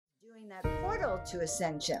that portal to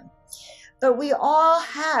ascension. But we all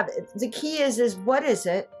have, the key is what is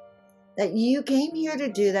it that you came here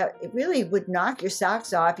to do that it really would knock your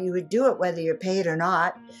socks off? You would do it whether you're paid or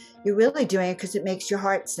not. You're really doing it because it makes your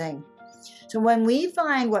heart sing. So when we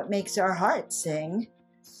find what makes our heart sing,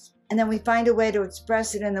 and then we find a way to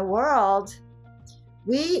express it in the world,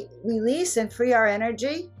 we release and free our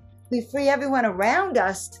energy. We free everyone around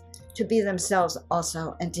us to be themselves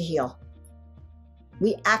also and to heal.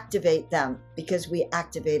 We activate them because we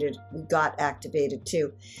got activated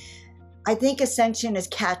too. I think ascension is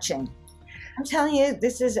catching. I'm telling you,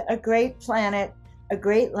 this is a great planet, a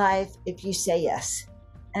great life if you say yes.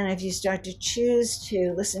 And if you start to choose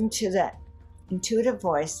to listen to that intuitive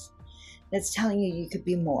voice that's telling you you could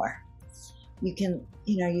be more. You can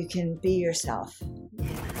be yourself.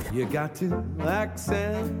 You got to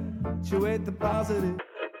accentuate the positive.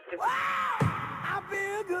 Wow, I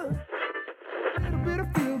feel good. A little bit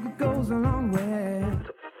of feel good goes a long way.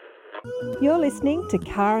 You're listening to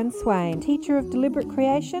Karen Swain, teacher of deliberate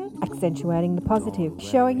creation, accentuating the positive,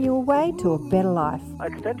 showing you a way to a better life.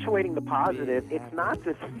 Accentuating the positive, it's not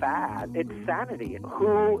just fad, it's sanity.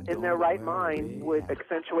 Who in their right mind would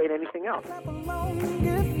accentuate anything else?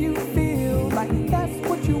 If you feel like that's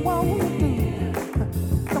what you want to do.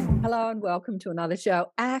 Hello and welcome to another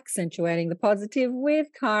show, Accentuating the Positive with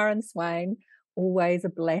Karen Swain. Always a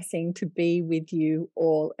blessing to be with you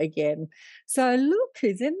all again. So look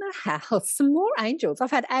who's in the house. Some more angels. I've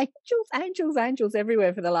had angels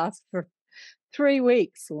everywhere for the last 3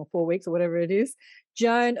 weeks or 4 weeks or whatever it is.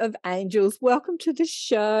 Joan of Angels, welcome to the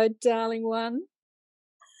show, darling one.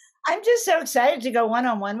 I'm just so excited to go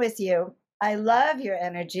one-on-one with you. I love your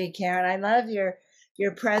energy, Karen. I love your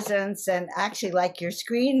presence and actually like your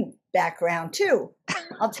screen background too.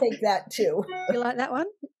 I'll take that too. You like that one?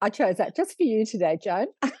 I chose that just for you today, Joan.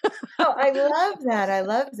 Oh, I love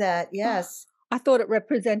that. Yes. I thought it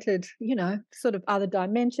represented, sort of other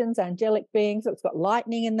dimensions, angelic beings. It's got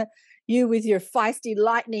lightning in you with your feisty,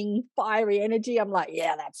 lightning, fiery energy. I'm like,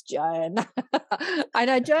 yeah, that's Joan. I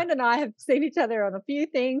know Joan and I have seen each other on a few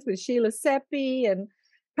things with Sheila Seppi and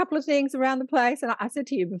a couple of things around the place. And I said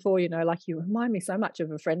to you before, you remind me so much of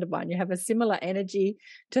a friend of mine. You have a similar energy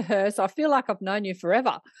to her. So I feel like I've known you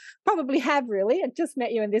forever. Probably have really. I just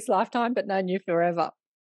met you in this lifetime, but known you forever.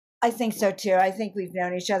 I think so too. I think we've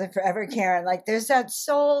known each other forever, Karen. Like there's that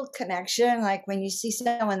soul connection. Like when you see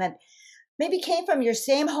someone that maybe came from your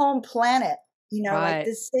same home planet, right. Like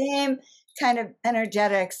the same kind of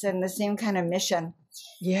energetics and the same kind of mission.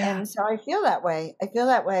 Yeah. And so I feel that way. I feel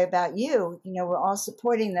that way about you. We're all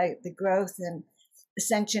supporting the growth and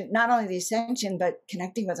ascension, not only the ascension, but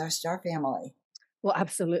connecting with our star family. Well,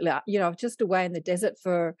 absolutely. I was just away in the desert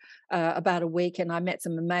for about a week, and I met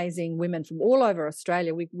some amazing women from all over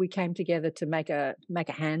Australia. We came together to make a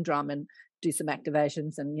hand drum and do some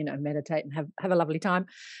activations and, meditate and have a lovely time.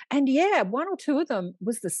 And yeah, one or two of them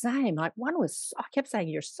was the same. Like one was, I kept saying,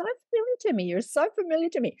 you're so familiar to me. You're so familiar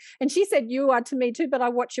to me. And she said, you are to me too, but I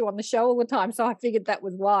watch you on the show all the time. So I figured that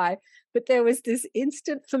was why. But there was this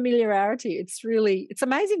instant familiarity. It's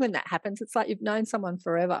amazing when that happens. It's like you've known someone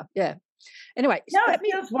forever. Yeah. Anyway. No, it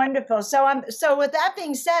feels wonderful. So with that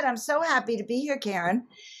being said, I'm so happy to be here, Karen.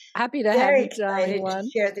 Happy to Very have you, darling one. To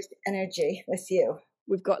share this energy with you.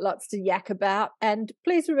 We've got lots to yak about. And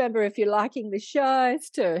please remember, if you're liking the shows,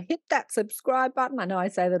 to hit that subscribe button. I know I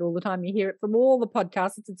say that all the time. You hear it from all the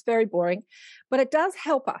podcasts. It's very boring. But it does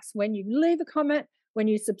help us when you leave a comment, when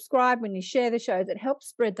you subscribe, when you share the shows. It helps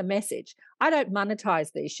spread the message. I don't monetize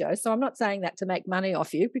these shows, so I'm not saying that to make money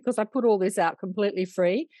off you, because I put all this out completely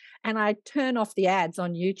free and I turn off the ads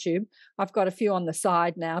on YouTube. I've got a few on the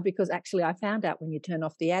side now because actually I found out when you turn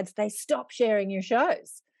off the ads, they stop sharing your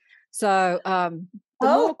shows. So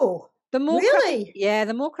the more really?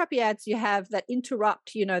 The more crappy ads you have that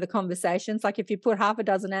interrupt, the conversations, like if you put half a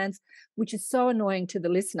dozen ads, which is so annoying to the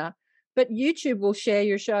listener, but YouTube will share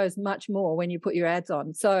your shows much more when you put your ads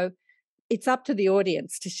on. So it's up to the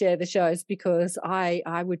audience to share the shows, because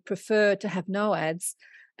I would prefer to have no ads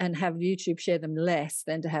and have YouTube share them less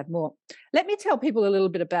than to have more. Let me tell people a little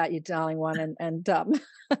bit about you, darling one, and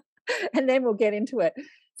and then we'll get into it.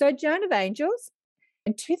 So Joan of Angels.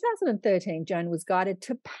 In 2013, Joan was guided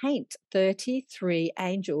to paint 33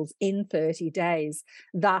 angels in 30 days,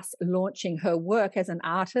 thus launching her work as an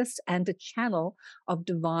artist and a channel of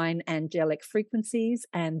divine angelic frequencies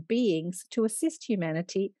and beings to assist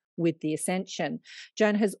humanity with the ascension.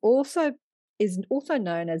 Joan is also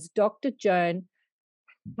known as Dr. Joan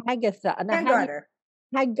Hagatha. Garter.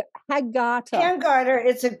 Haggata. Hand garter.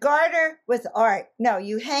 It's a garter with art. No,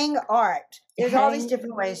 you hang art. There's all these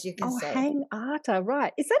different ways you can say. Hang arta,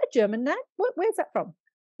 right. Is that a German name? Where's that from?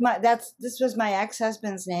 This was my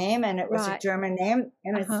ex-husband's name, and it was a Right. German name,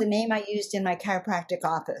 and it's Uh-huh. the name I used in my chiropractic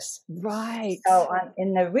office. Right. So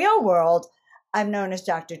in the real world, I'm known as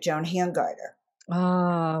Dr. Joan Hangarter.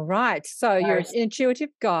 Oh, right. So you're an intuitive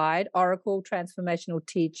guide, oracle, transformational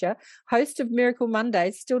teacher, host of Miracle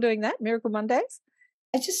Mondays. Still doing that, Miracle Mondays?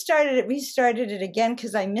 I just restarted it again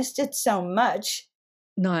because I missed it so much.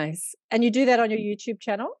 Nice. And you do that on your YouTube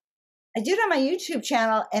channel? I do it on my YouTube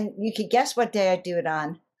channel, and you could guess what day I do it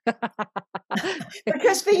on.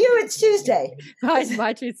 Because for you, it's Tuesday. It's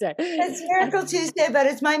my Tuesday. It's Miracle Tuesday, but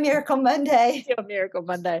it's my Miracle Monday. Your Miracle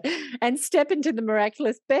Monday. And step into the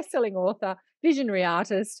miraculous, best-selling author, visionary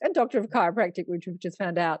artist, and doctor of chiropractic, which we've just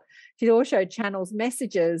found out. She also channels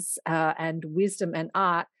messages and wisdom and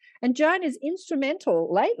art. And Joan is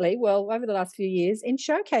instrumental lately, well, over the last few years, in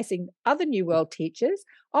showcasing other New World teachers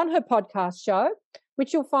on her podcast show,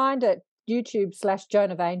 which you'll find at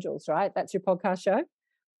YouTube/Joan of Angels, right? That's your podcast show?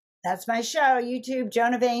 That's my show, YouTube,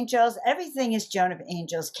 Joan of Angels. Everything is Joan of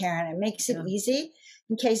Angels, Karen. It makes it easy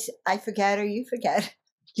in case I forget or you forget.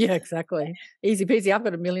 Yeah, exactly. Easy peasy. I've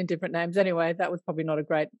got a million different names anyway. That was probably not a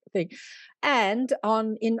great thing. And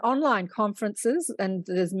in online conferences, and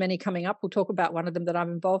there's many coming up, we'll talk about one of them that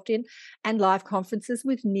I'm involved in, and live conferences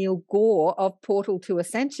with Neil Gore of Portal to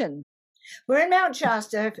Ascension. We're in Mount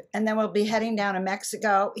Shasta, and then we'll be heading down to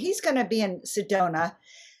Mexico. He's going to be in Sedona.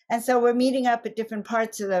 And so we're meeting up at different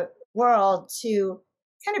parts of the world to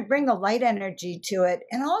kind of bring the light energy to it.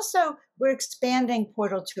 And also we're expanding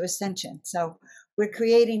Portal to Ascension. So we're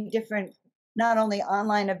creating different, not only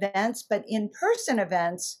online events, but in-person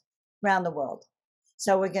events around the world.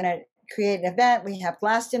 So we're going to create an event. We have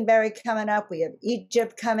Glastonbury coming up. We have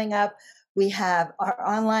Egypt coming up. We have our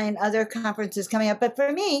online other conferences coming up. But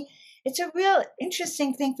for me, it's a real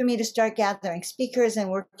interesting thing for me to start gathering speakers and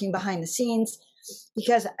working behind the scenes,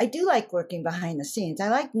 because I do like working behind the scenes. I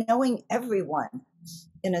like knowing everyone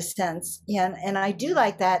in a sense. And I do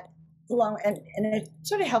like that and it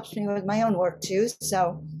sort of helps me with my own work too.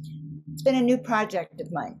 So it's been a new project of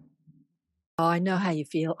mine. Oh, I know how you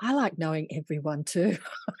feel. I like knowing everyone too.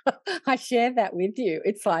 I share that with you.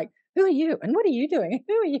 It's like, who are you? And what are you doing?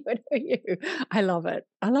 Who are you? And who are you? I love it.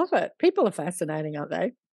 I love it. People are fascinating, aren't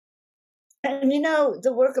they? And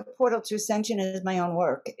the work of Portal to Ascension is my own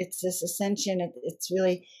work. It's this ascension. It's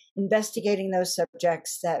really investigating those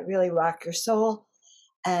subjects that really rock your soul.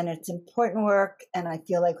 And it's important work. And I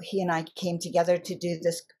feel like he and I came together to do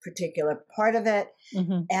this particular part of it.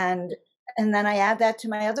 Mm-hmm. And then I add that to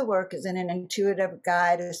my other work as an intuitive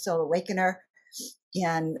guide, a soul awakener,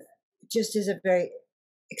 and just as a very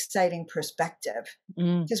exciting perspective.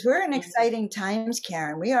 Because we're in exciting times,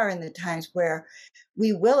 Karen. We are in the times where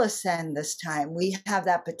we will ascend this time. We have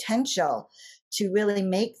that potential to really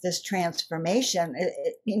make this transformation.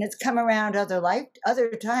 It's come around other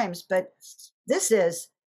times, but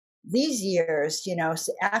these years,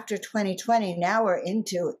 after 2020, now we're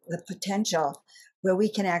into the potential where we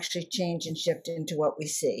can actually change and shift into what we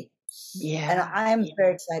see. Yeah. And I'm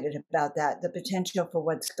very excited about that. The potential for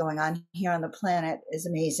what's going on here on the planet is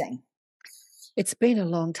amazing. It's been a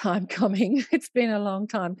long time coming. It's been a long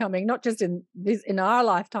time coming, not just in our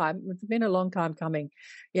lifetime. It's been a long time coming.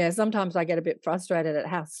 Yeah, sometimes I get a bit frustrated at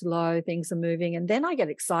how slow things are moving. And then I get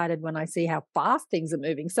excited when I see how fast things are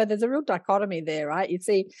moving. So there's a real dichotomy there, right? You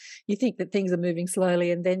think that things are moving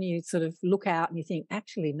slowly, and then you sort of look out and you think,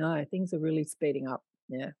 actually, no, things are really speeding up.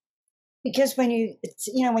 Yeah. Because when you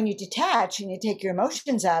detach and you take your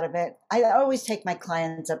emotions out of it, I always take my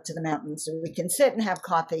clients up to the mountains so we can sit and have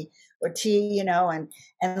coffee or tea,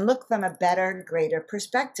 and look from a better, greater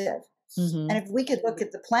perspective. Mm-hmm. And if we could look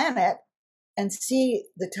at the planet and see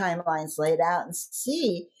the timelines laid out and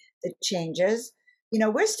see the changes,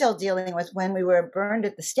 we're still dealing with when we were burned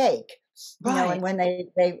at the stake, Right. and when they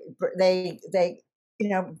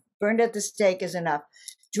burned at the stake is enough,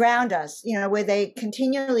 drowned us, where they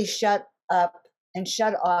continually shut up and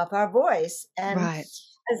shut off our voice. And Right.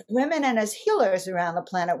 as women and as healers around the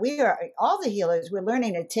planet, all the healers, we're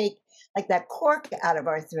learning to take like that cork out of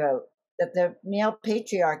our throat that the male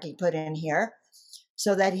patriarchy put in here,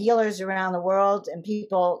 so that healers around the world and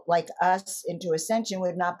people like us into ascension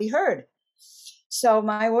would not be heard. So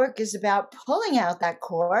my work is about pulling out that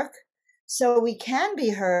cork so we can be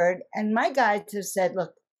heard. And my guides have said,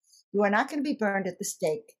 look, you are not going to be burned at the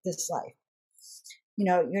stake this life.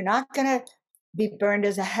 You're not going to be burned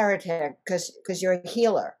as a heretic because you're a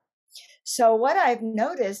healer. So what I've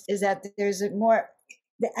noticed is that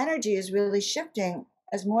the energy is really shifting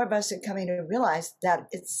as more of us are coming to realize that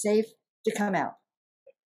it's safe to come out.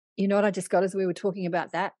 You know what I just got as we were talking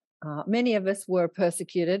about that? Many of us were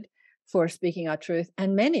persecuted for speaking our truth,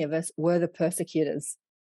 and many of us were the persecutors.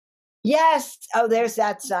 Yes. Oh, there's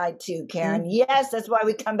that side too, Karen. Yes, that's why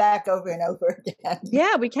we come back over and over again.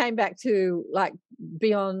 Yeah, we came back to like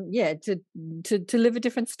beyond, to live a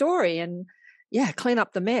different story and clean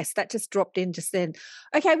up the mess. That just dropped in just then.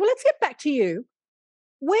 Okay, well, let's get back to you.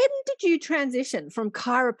 When did you transition from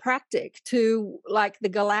chiropractic to like the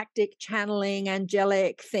galactic channeling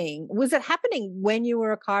angelic thing? Was it happening when you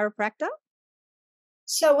were a chiropractor?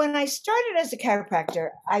 So when I started as a chiropractor,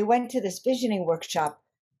 I went to this visioning workshop.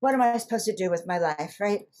 What am I supposed to do with my life,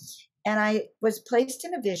 right? And I was placed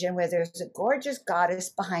in a vision where there's a gorgeous goddess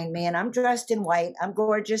behind me, and I'm dressed in white. I'm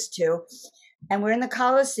gorgeous too. And we're in the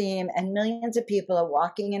Colosseum, and millions of people are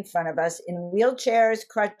walking in front of us in wheelchairs,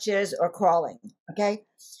 crutches, or crawling. Okay.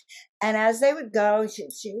 And as they would go,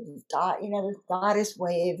 she would, the goddess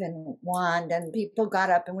wave and wand, and people got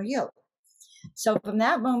up and were healed. So from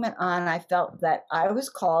that moment on, I felt that I was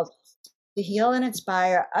called to heal and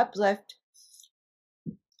inspire, uplift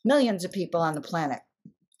millions of people on the planet.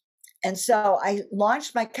 And so I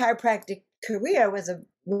launched my chiropractic career with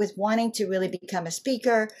wanting to really become a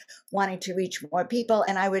speaker, wanting to reach more people.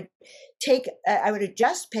 And I would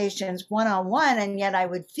adjust patients one-on-one, and yet I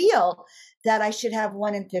would feel that I should have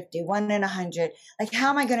 1 in 50, 1 in 100. Like, how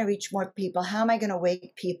am I going to reach more people? How am I going to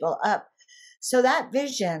wake people up? So that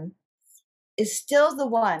vision is still the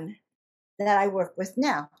one that I work with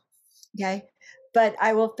now. Okay. But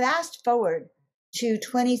I will fast forward to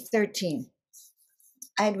 2013.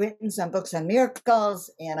 I had written some books on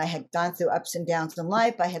miracles, and I had gone through ups and downs in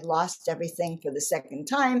life. I had lost everything for the second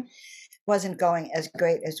time. Wasn't going as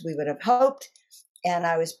great as we would have hoped. And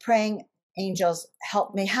I was praying, angels,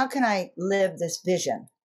 help me. How can I live this vision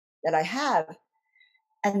that I have?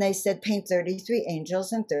 And they said, paint 33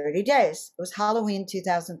 angels in 30 days. It was Halloween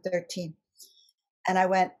 2013. And I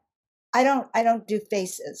went, I don't do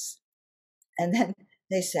faces. And then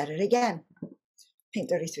they said it again, paint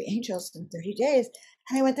 33 angels in 30 days.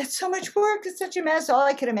 And I went, that's so much work. It's such a mess. All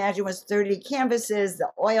I could imagine was 30 canvases, the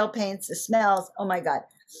oil paints, the smells. Oh my God.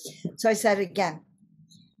 So I said it again.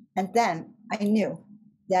 And then I knew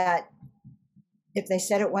that if they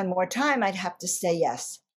said it one more time, I'd have to say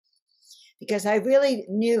yes. Because I really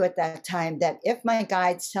knew at that time that if my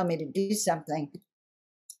guides tell me to do something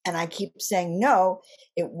and I keep saying no,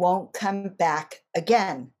 it won't come back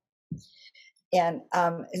again. And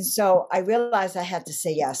so I realized I had to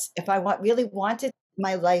say yes. If I really wanted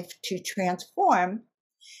my life to transform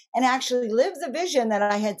and actually live the vision that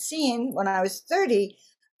I had seen when I was 30,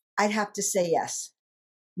 I'd have to say yes,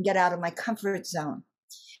 get out of my comfort zone.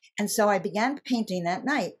 And so I began painting that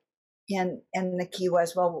night. And the key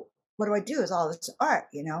was, well, what do I do with all this art,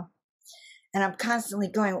 And I'm constantly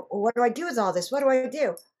going, well, what do I do with all this? What do I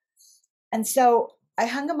do? And so I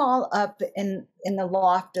hung them all up in the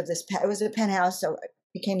loft of this. It was a penthouse, so it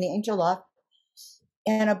became the Angel Loft.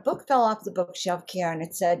 And a book fell off the bookshelf, Karen.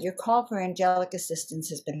 It said, your call for angelic assistance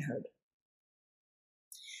has been heard.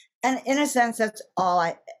 And in a sense, that's all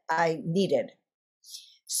I needed.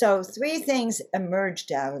 So 3 things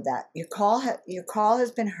emerged out of that. Your call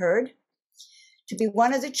has been heard, to be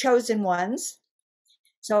one of the chosen ones.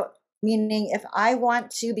 So meaning if I want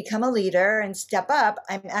to become a leader and step up,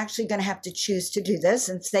 I'm actually going to have to choose to do this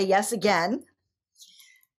and say yes again.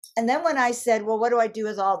 And then when I said, well, what do I do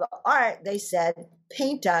with all the art? They said,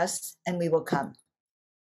 paint us and we will come.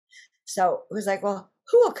 So it was like, well,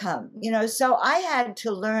 who will come? So I had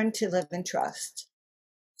to learn to live in trust.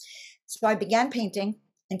 So I began painting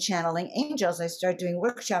and channeling angels. I started doing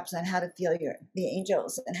workshops on how to feel the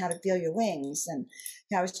angels and how to feel your wings. And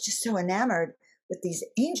I was just so enamored with these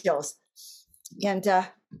angels. And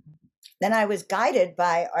then I was guided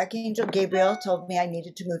by Archangel Gabriel, told me I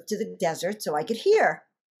needed to move to the desert so I could hear.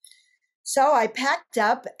 So I packed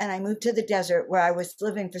up and I moved to the desert, where I was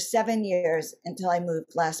living for 7 years until I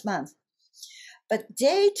moved last month. But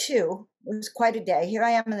day 2 was quite a day. Here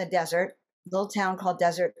I am in the desert, a little town called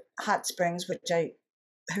Desert Hot Springs, which I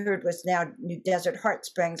heard was now New Desert Heart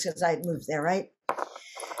Springs because I had moved there, right?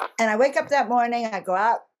 And I wake up that morning, I go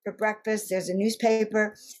out for breakfast. There's a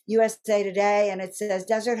newspaper, USA Today, and it says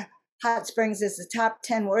Desert Hot Springs is the top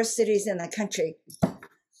 10 worst cities in the country.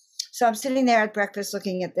 So I'm sitting there at breakfast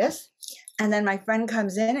looking at this. And then my friend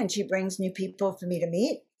comes in and she brings new people for me to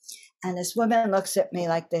meet. And this woman looks at me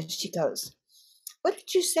like this. She goes, what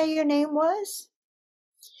did you say your name was?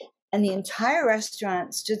 And the entire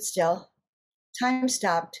restaurant stood still. Time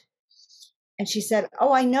stopped. And she said,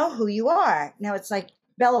 oh, I know who you are. Now it's like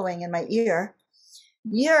bellowing in my ear.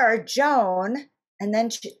 You're Joan. And then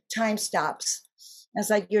time stops. And it's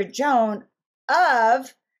like, you're Joan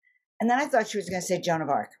of, and then I thought she was going to say Joan of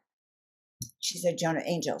Arc. She said Joan of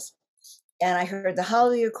Angels. and I heard the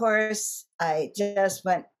Hallelujah chorus, I just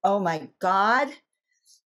went, oh my God.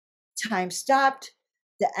 Time stopped.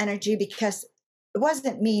 The energy, because it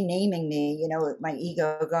wasn't me naming me, you know, my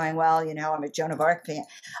ego going, well, you know, I'm a Joan of Arc fan.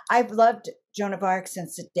 I've loved Joan of Arc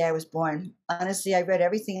since the day I was born. Honestly, I read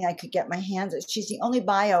everything I could get my hands on. She's the only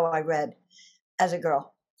bio I read as a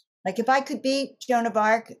girl. Like if I could be Joan of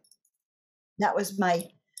Arc, that was my,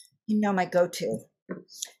 you know, my go-to.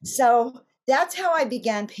 So that's how I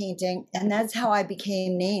began painting, and that's how I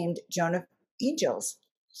became named Joan of Angels.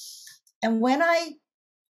 And when I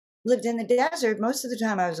lived in the desert, most of the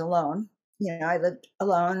time I was alone. You know, I lived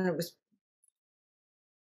alone. It was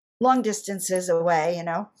long distances away, you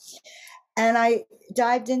know. And I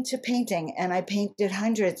dived into painting, and I painted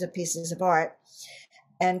hundreds of pieces of art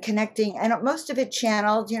and connecting, and most of it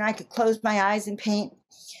channeled. You know, I could close my eyes and paint.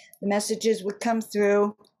 The messages would come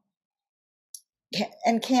through,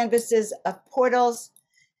 and canvases of portals,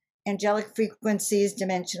 angelic frequencies,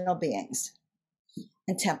 dimensional beings,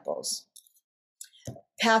 and temples,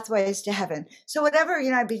 pathways to heaven. So whatever,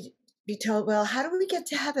 you know, I'd be told, well, how do we get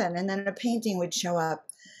to heaven? And then a painting would show up,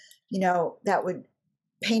 you know, that would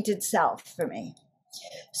paint itself for me.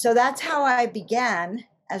 So that's how I began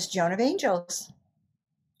as Joan of Angels.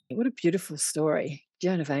 What a beautiful story.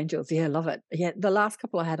 Joan of Angels. Yeah, love it. Yeah, the last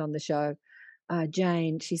couple I had on the show,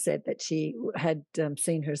 Jane, she said that she had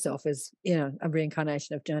seen herself as, you know, a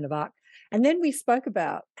reincarnation of Joan of Arc. And then we spoke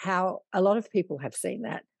about how a lot of people have seen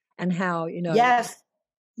that, and how, you know, yes,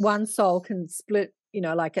 one soul can split, you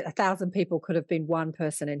know, like 1,000 people could have been one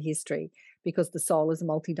person in history, because the soul is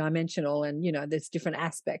multidimensional, and, you know, there's different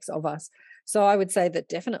aspects of us. So I would say that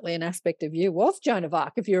definitely an aspect of you was Joan of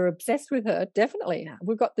Arc. If you're obsessed with her, definitely.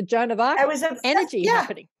 We've got the Joan of Arc energy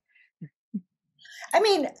happening. I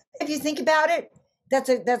mean, if you think about it, that's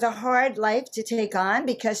a hard life to take on,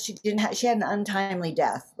 because she had an untimely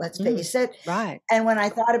death, let's face it. Right. And when I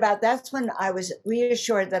thought about, that's when I was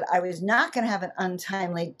reassured that I was not going to have an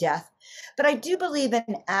untimely death. But I do believe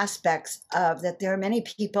in aspects of that. There are many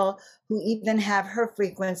people who even have her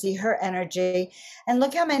frequency, her energy, and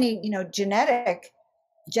look how many, you know, genetic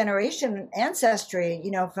generation ancestry,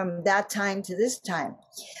 you know, from that time to this time.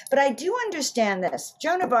 But I do understand this.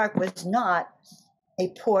 Joan of Arc was not a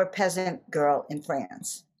poor peasant girl in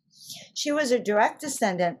France. She was a direct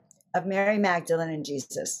descendant of Mary Magdalene and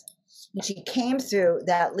Jesus. And she came through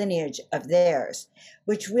that lineage of theirs,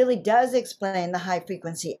 which really does explain the high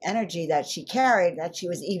frequency energy that she carried, that she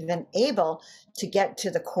was even able to get to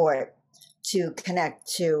the court, to connect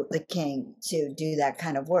to the king, to do that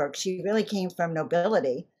kind of work. She really came from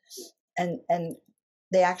nobility, and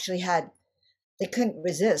they actually they couldn't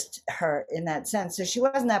resist her in that sense. So she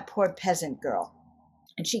wasn't that poor peasant girl.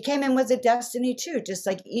 And she came in with a destiny too, just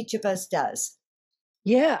like each of us does.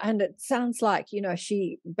 Yeah, and it sounds like, you know,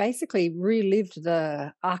 she basically relived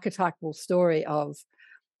the archetypal story of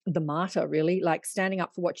the martyr, really, like standing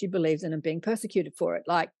up for what she believes in and being persecuted for it,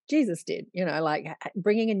 like Jesus did, you know, like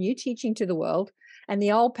bringing a new teaching to the world, and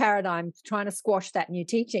the old paradigm trying to squash that new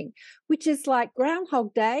teaching, which is like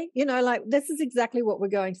Groundhog Day, you know, like this is exactly what we're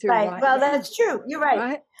going through. Right. Well, now. That's true. You're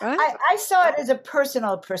right. I saw it as a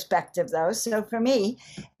personal perspective, though. So for me,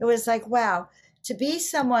 it was like, wow, to be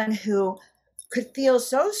someone who could feel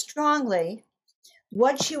so strongly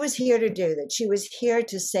what she was here to do, that she was here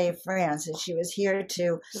to save France, and she was here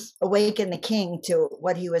to awaken the king to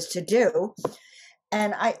what he was to do.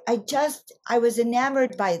 And I was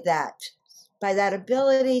enamored by that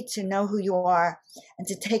ability to know who you are and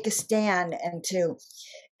to take a stand, and to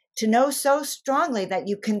know so strongly that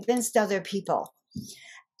you convinced other people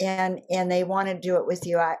and they want to do it with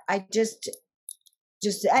you.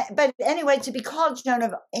 But anyway, to be called Joan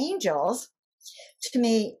of Angels, to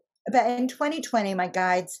me, but in 2020, my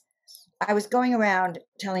guides, I was going around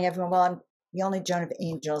telling everyone, well, I'm the only Joan of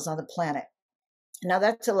Angels on the planet. Now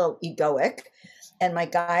that's a little egoic. And my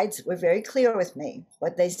guides were very clear with me.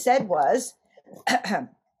 What they said was,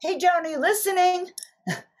 hey, Joan, are you listening?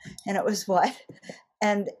 And it was what?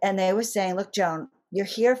 And they were saying, look, Joan, you're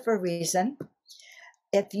here for a reason.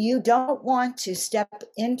 If you don't want to step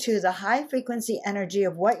into the high frequency energy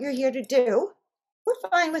of what you're here to do, we're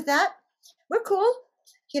fine with that. We're cool.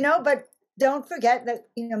 You know, but don't forget that,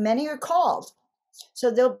 you know, many are called. So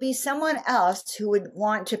there'll be someone else who would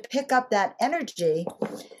want to pick up that energy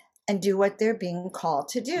and do what they're being called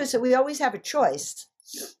to do. So we always have a choice.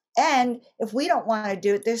 And if we don't want to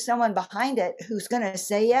do it, there's someone behind it who's going to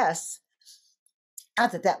say yes.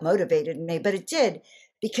 Not that motivated me, but it did,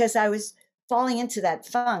 because I was falling into that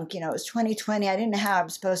funk. You know, it was 2020. I didn't know how I'm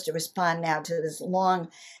supposed to respond now to this long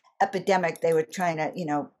epidemic they were trying to, you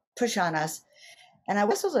know, push on us. And I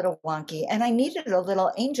was a little wonky, and I needed a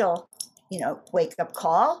little angel wake up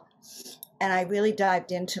call. And I really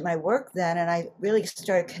dived into my work then, and I really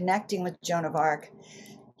started connecting with Joan of Arc,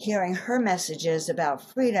 hearing her messages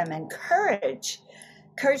about freedom and courage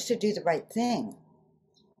to do the right thing,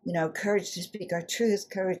 courage to speak our truth,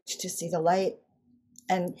 courage to see the light.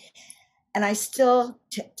 And I still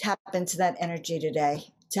tap into that energy today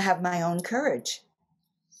to have my own courage.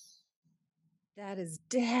 That is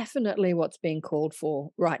definitely what's being called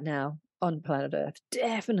for right now on planet Earth.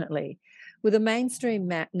 Definitely. With a mainstream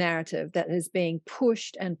narrative that is being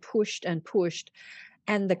pushed and pushed and pushed,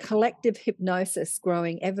 and the collective hypnosis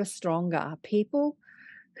growing ever stronger. People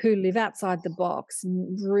who live outside the box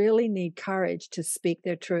really need courage to speak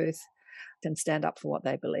their truth and stand up for what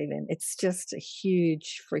they believe in. It's just a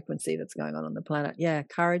huge frequency that's going on the planet. Yeah,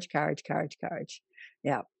 courage.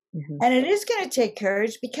 Yeah. Mm-hmm. And it is going to take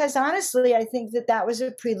courage, because honestly, I think that was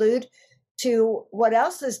a prelude to what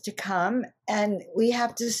else is to come. And we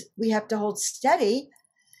have to hold steady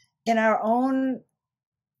in our own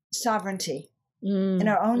sovereignty, in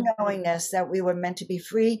our own knowingness that we were meant to be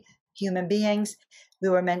free human beings. We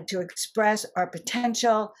were meant to express our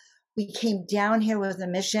potential. We came down here with a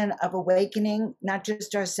mission of awakening, not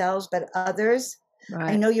just ourselves, but others.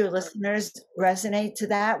 Right. I know your listeners resonate to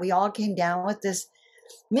that. We all came down with this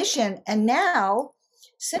mission. And now,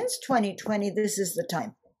 since 2020, this is the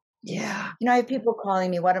time. Yeah. I have people calling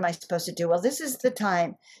me, what am I supposed to do? Well, this is the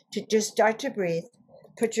time to just start to breathe,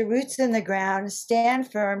 put your roots in the ground,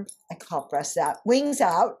 stand firm. I call breaths out, wings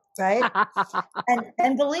out, right?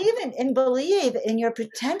 and believe in your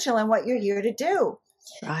potential and what you're here to do.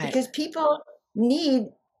 Right. Because people need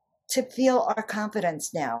to feel our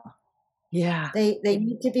confidence now. Yeah. They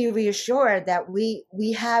need to be reassured that we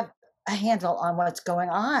have a handle on what's going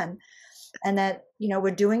on, and that,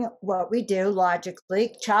 we're doing what we do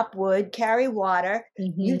logically: chop wood, carry water.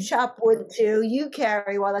 Mm-hmm. You chop wood too, you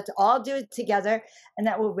carry water. Let's all do it together, and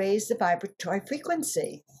that will raise the vibratory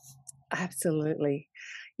frequency. Absolutely.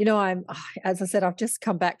 As I said, I've just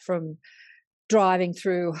come back from driving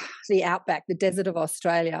through the outback, the desert of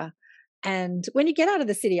Australia. And when you get out of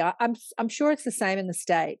the city, I'm sure it's the same in the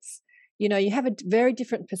States. You have a very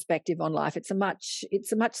different perspective on life. It's a much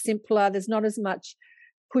simpler. There's not as much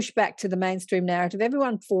pushback to the mainstream narrative.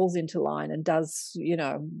 Everyone falls into line and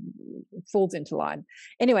falls into line.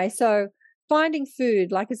 Anyway, so finding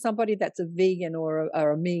food, like as somebody that's a vegan or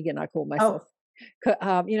a megan, I call myself.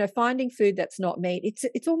 Finding food that's not meat,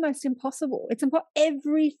 it's almost impossible.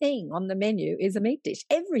 Everything on the menu is a meat dish.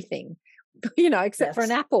 Everything, except for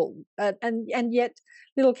an apple. And yet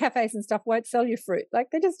little cafes and stuff won't sell you fruit. Like,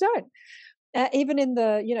 they just don't. Even in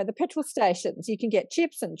the petrol stations, you can get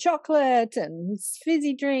chips and chocolate and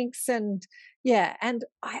fizzy drinks and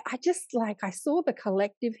I just I saw the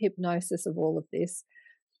collective hypnosis of all of this.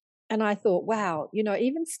 And I thought, wow,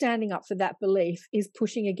 even standing up for that belief is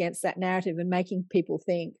pushing against that narrative and making people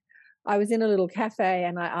think. I was in a little cafe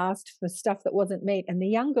and I asked for stuff that wasn't meat, and the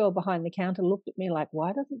young girl behind the counter looked at me like,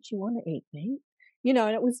 why doesn't she want to eat meat? And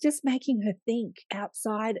it was just making her think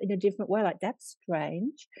outside in a different way. Like, that's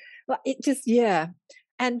strange.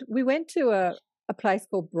 And we went to a place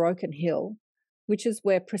called Broken Hill, which is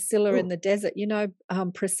where Priscilla in the desert,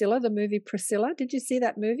 Priscilla, the movie Priscilla. Did you see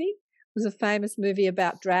that movie? It was a famous movie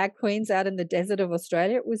about drag queens out in the desert of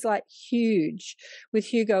Australia. It was huge, with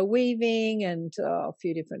Hugo Weaving and a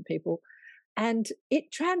few different people. And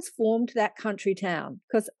it transformed that country town,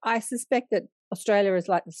 because I suspect that Australia is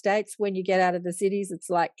like the States. When you get out of the cities, it's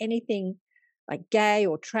like anything like gay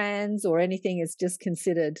or trans or anything is just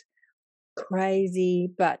considered crazy.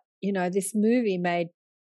 But, this movie made,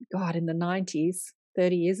 in the 90s,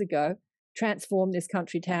 30 years ago, transformed this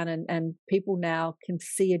country town, and people now can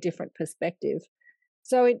see a different perspective.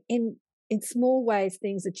 So in small ways,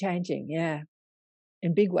 things are changing. Yeah.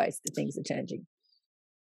 In big ways, things are changing.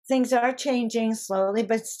 Things are changing slowly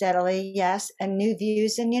but steadily, yes, and new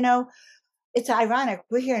views. And, it's ironic.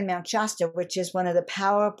 We're here in Mount Shasta, which is one of the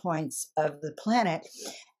power points of the planet.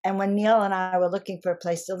 And when Neil and I were looking for a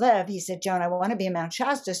place to live, he said, Joan, I want to be in Mount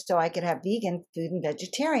Shasta so I could have vegan food and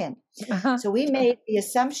vegetarian. Uh-huh. So we made the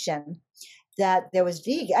assumption that there was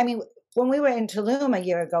vegan. I mean, when we were in Tulum a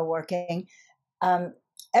year ago working,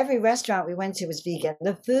 every restaurant we went to was vegan.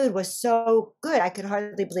 The food was so good, I could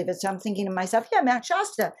hardly believe it. So I'm thinking to myself, Mount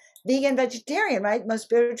Shasta, vegan, vegetarian, right? Most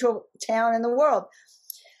spiritual town in the world.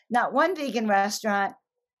 Not one vegan restaurant,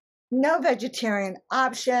 no vegetarian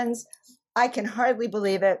options. I can hardly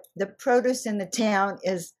believe it. The produce in the town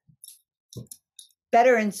is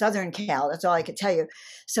better in Southern Cal. That's all I could tell you.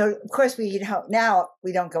 So, of course, we eat home. Now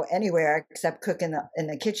we don't go anywhere except cook in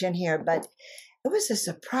the kitchen here. But it was a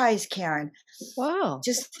surprise, Karen. Wow.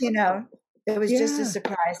 Just, it was just a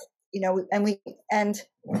surprise. and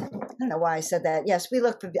I don't know why I said that. Yes,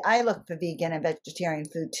 I look for vegan and vegetarian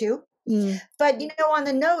food too. But, on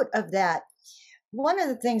the note of that, one of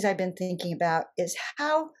the things I've been thinking about is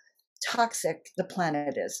how toxic the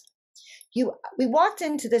planet is. We walked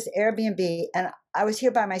into this Airbnb and I was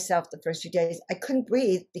here by myself the first few days. I couldn't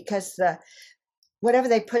breathe because whatever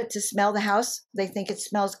they put to smell the house, they think it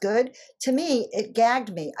smells good. To me, it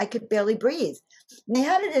gagged me. I could barely breathe. And they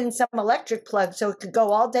had it in some electric plug so it could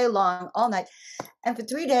go all day long, all night. And for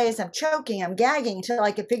 3 days, I'm choking, I'm gagging until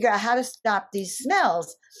I could figure out how to stop these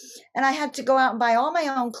smells. And I had to go out and buy all my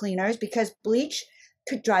own cleaners because bleach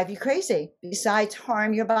could drive you crazy, besides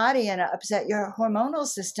harm your body and upset your hormonal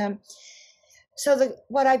system. So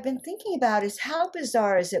what I've been thinking about is how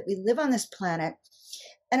bizarre is it we live on this planet,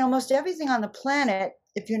 and almost everything on the planet,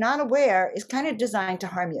 if you're not aware, is kind of designed to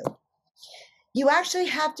harm you. You actually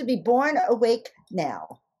have to be born awake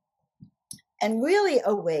now and really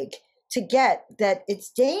awake to get that it's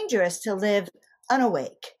dangerous to live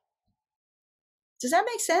unawake. Does that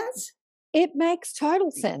make sense? It makes total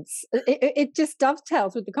sense. It just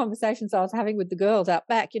dovetails with the conversations I was having with the girls out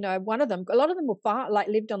back. One of them, a lot of them were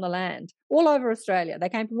lived on the land all over Australia. They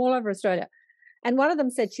came from all over Australia. And one of them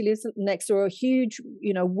said she lives next to a huge,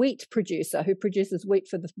 wheat producer who produces wheat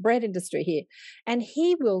for the bread industry here. And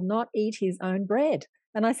he will not eat his own bread.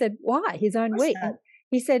 And I said, why? His own wheat? And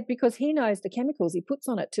he said, because he knows the chemicals he puts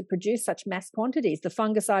on it to produce such mass quantities, the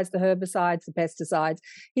fungicides, the herbicides, the pesticides.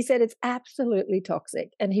 He said it's absolutely toxic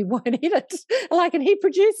and he won't eat it. And he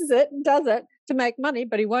produces it and does it to make money,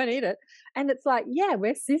 but he won't eat it. And it's like, yeah,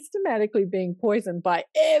 we're systematically being poisoned by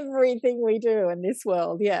everything we do in this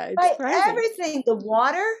world. Yeah, it's crazy. Everything, the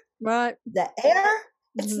water, right, the air.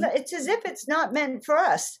 It's as if it's not meant for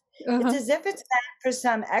us. It's as if it's meant for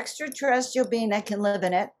some extraterrestrial being that can live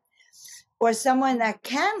in it, or someone that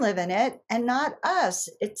can live in it and not us.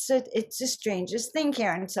 It's the strangest thing,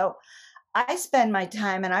 Karen. So I spend my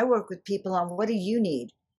time and I work with people on what do you need?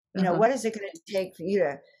 What is it going to take for you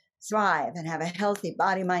to thrive and have a healthy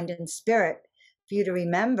body, mind, and spirit, for you to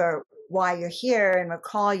remember why you're here and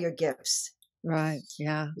recall your gifts. Right,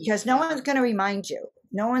 yeah. Because no one's going to remind you.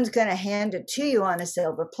 No one's going to hand it to you on a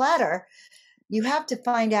silver platter. You have to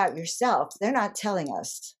find out yourself. They're not telling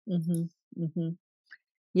us.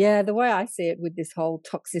 Yeah, the way I see it with this whole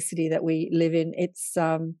toxicity that we live in, it's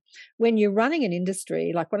when you're running an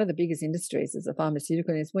industry, like one of the biggest industries is the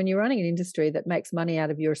pharmaceutical industry, when you're running an industry that makes money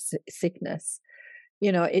out of your sickness,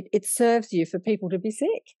 it serves you for people to be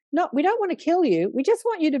sick. We don't want to kill you. We just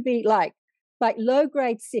want you to be like low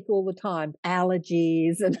grade sick all the time,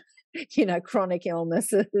 allergies and, chronic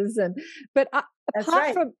illnesses. But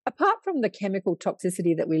apart from the chemical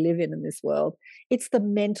toxicity that we live in this world, it's the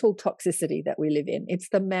mental toxicity that we live in. It's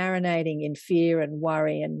the marinating in fear and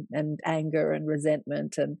worry and anger and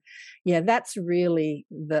resentment. And yeah, that's really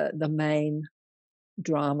the main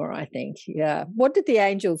drama, I think. Yeah. What did the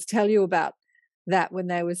angels tell you about that when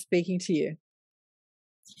they were speaking to you?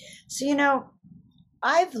 So,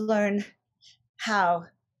 I've learned how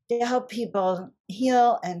to help people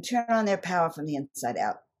heal and turn on their power from the inside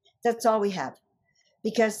out. That's all we have.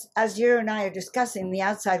 Because as you and I are discussing, the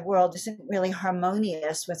outside world isn't really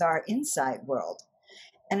harmonious with our inside world.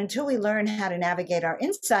 And until we learn how to navigate our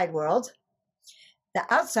inside world, the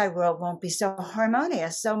outside world won't be so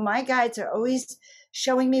harmonious. So my guides are always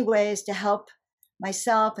showing me ways to help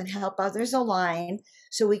myself and help others align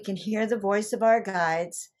so we can hear the voice of our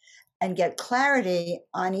guides and get clarity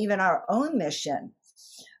on even our own mission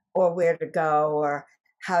or where to go or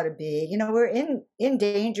how to be. We're in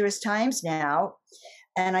dangerous times now.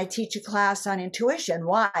 And I teach a class on intuition.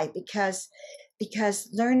 Why? Because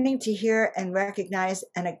learning to hear and recognize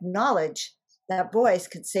and acknowledge that voice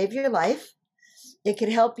could save your life. It could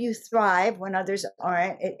help you thrive when others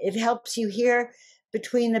aren't. It helps you hear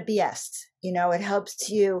between the BS. It helps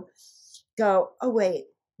you go, oh, wait,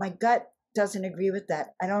 my gut doesn't agree with that.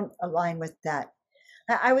 I don't align with that.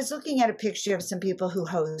 I was looking at a picture of some people who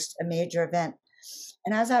host a major event.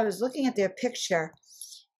 And as I was looking at their picture,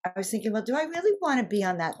 I was thinking, well, do I really want to be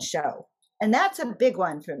on that show? And that's a big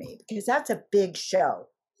one for me because that's a big show.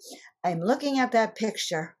 I'm looking at that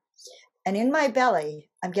picture and in my belly,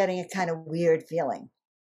 I'm getting a kind of weird feeling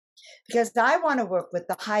because I want to work with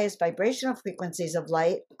the highest vibrational frequencies of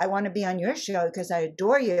light. I want to be on your show because I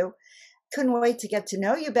adore you. Couldn't wait to get to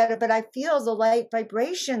know you better, but I feel the light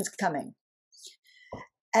vibrations coming.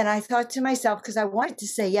 And I thought to myself, because I wanted to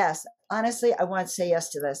say yes, honestly, I wanted to say yes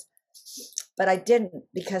to this, but I didn't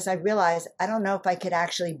because I realized I don't know if I could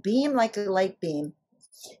actually beam like a light beam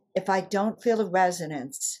if I don't feel a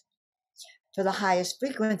resonance for the highest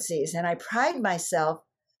frequencies. And I pride myself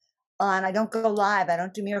on. I don't go live. I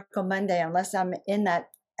don't do Miracle Monday unless I'm in that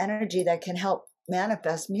energy that can help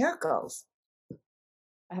manifest miracles.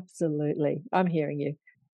 Absolutely. I'm hearing you.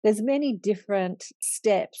 There's many different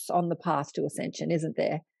steps on the path to ascension, isn't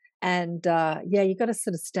there? And yeah, you've got to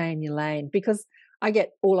sort of stay in your lane, because I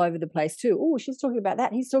get all over the place too. Oh, she's talking about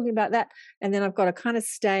that. He's talking about that. And then I've got to kind of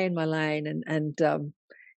stay in my lane and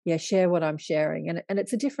yeah, share what I'm sharing. And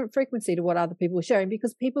it's a different frequency to what other people are sharing,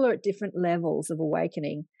 because people are at different levels of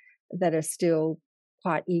awakening that are still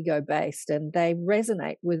quite ego based, and they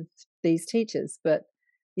resonate with these teachers. But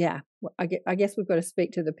yeah, I guess we've got to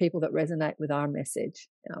speak to the people that resonate with our message.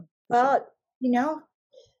 Well,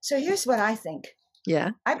 so here's what I think.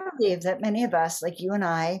 Yeah. I believe that many of us, like you and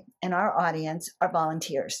I and our audience, are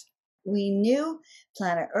volunteers. We knew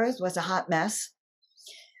planet Earth was a hot mess.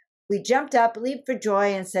 We jumped up, leaped for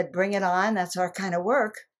joy, and said, bring it on. That's our kind of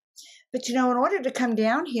work. But, in order to come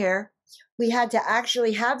down here, we had to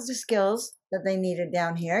actually have the skills that they needed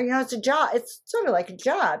down here. It's a job. It's sort of like a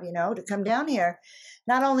job, to come down here.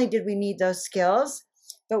 Not only did we need those skills,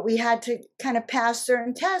 but we had to kind of pass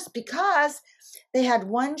certain tests, because they had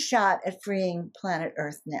one shot at freeing planet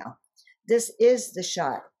Earth now. This is the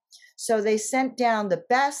shot. So they sent down the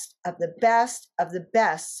best of the best of the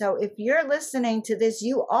best. So if you're listening to this,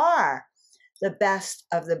 you are the best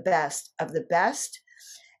of the best of the best.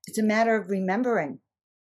 It's a matter of remembering.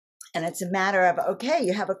 And it's a matter of, okay,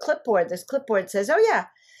 you have a clipboard. This clipboard says, oh yeah,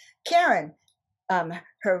 Karen,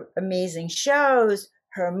 her amazing shows,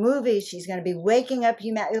 her movies, she's going to be waking up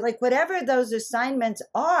humanity, like whatever those assignments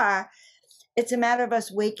are. It's a matter of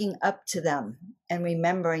us waking up to them and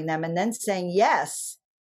remembering them, and then saying yes.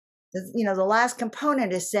 The last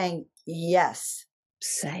component is saying yes.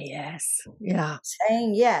 Say yes. Yeah.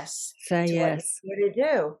 Saying yes. Say yes. What you're here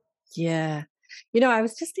to do. Yeah. I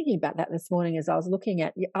was just thinking about that this morning as I was looking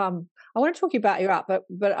at. I want to talk about your art,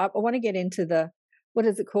 but I want to get into what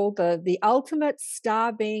is it called? The Ultimate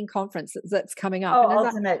Star Being Conference that's coming up. Oh,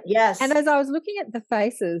 Ultimate, yes. And as I was looking at the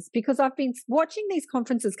faces, because I've been watching these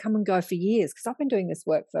conferences come and go for years, because I've been doing this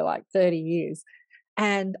work for like 30 years.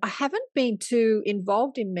 And I haven't been too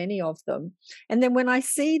involved in many of them. And then when I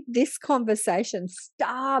see this conversation,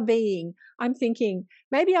 star being, I'm thinking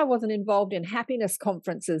maybe I wasn't involved in happiness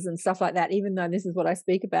conferences and stuff like that, even though this is what I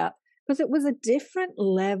speak about, because it was a different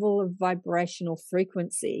level of vibrational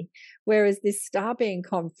frequency. Whereas this star being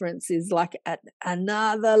conference is like at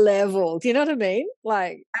another level. Do you know what I mean?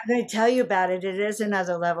 Like, I'm going to tell you about it. It is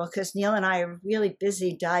another level, because Neil and I are really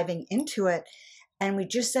busy diving into it. And we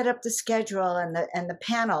just set up the schedule and the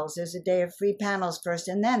panels. There's a day of free panels first,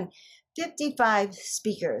 and then 55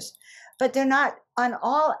 speakers. But they're not on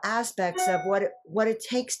all aspects of what it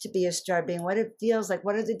takes to be a star being, what it feels like,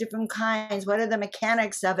 what are the different kinds, what are the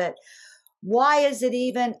mechanics of it, why is it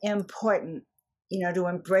even important, to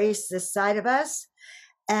embrace this side of us.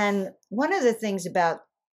 And one of the things about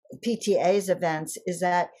PTA's events is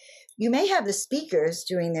that you may have the speakers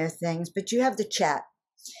doing their things, but you have the chat.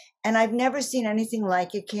 And I've never seen anything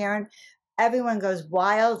like it, Karen. Everyone goes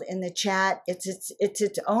wild in the chat. It's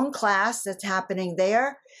its own class that's happening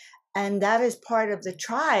there. And that is part of the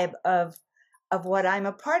tribe of what I'm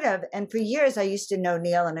a part of. And for years, I used to know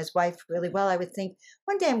Neil and his wife really well. I would think,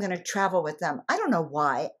 one day I'm going to travel with them. I don't know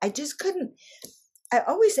why. I just couldn't. I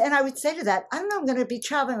would say to that, I don't know, I'm going to be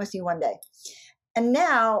traveling with you one day. And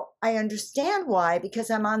now I understand why,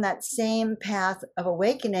 because I'm on that same path of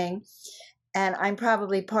awakening. And I'm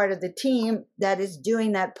probably part of the team that is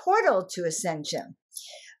doing that portal to ascension.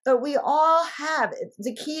 But we all have,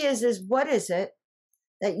 the key is what is it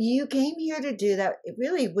that you came here to do that it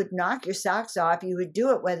really would knock your socks off? You would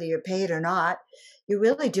do it whether you're paid or not. You're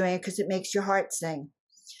really doing it because it makes your heart sing.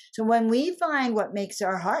 So when we find what makes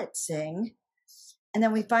our heart sing, and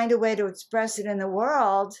then we find a way to express it in the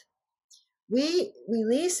world, we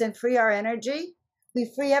release and free our energy.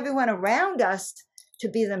 We free everyone around us to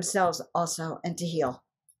be themselves also and to heal.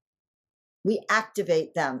 We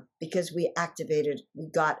activate them because we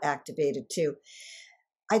got activated too.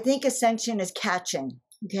 I think ascension is catching.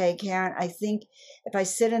 Okay, Karen, I think if I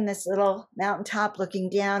sit in this little mountaintop looking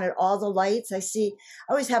down at all the lights, I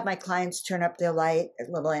always have my clients turn up their light, a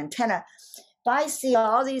little antenna. If I see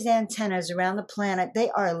all these antennas around the planet, they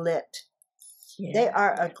are lit. Yeah. They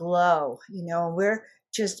are aglow, we're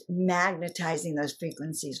just magnetizing those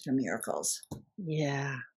frequencies for miracles.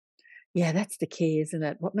 Yeah. Yeah, that's the key, isn't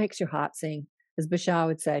it? What makes your heart sing? As Bashar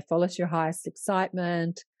would say, follow your highest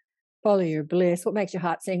excitement, follow your bliss. What makes your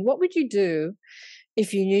heart sing? What would you do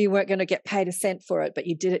if you knew you weren't going to get paid a cent for it, but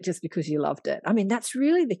you did it just because you loved it? I mean, that's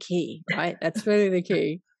really the key, right? That's really the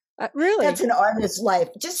key. Really? That's an artist's life.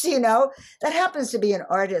 Just so you know, that happens to be an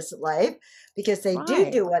artist's life because they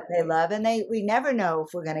Right. do what they love, and we never know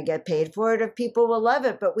if we're going to get paid for it, if people will love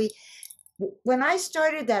it. But when I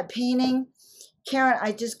started that painting, Karen,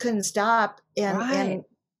 I just couldn't stop, and Right.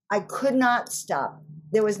 I could not stop.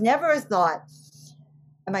 There was never a thought,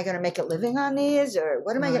 am I going to make a living on these, or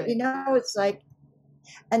what am I going Right. to, it's like,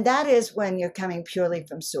 and that is when you're coming purely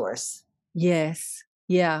from source. Yes.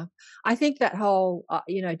 Yeah. I think that whole,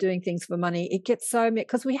 doing things for money, it gets so,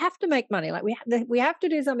 because we have to make money. Like we have to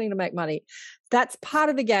do something to make money. That's part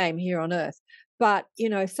of the game here on earth. But,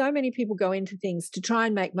 so many people go into things to try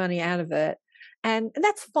and make money out of it. And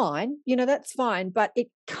that's fine. That's fine. But it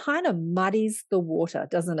kind of muddies the water,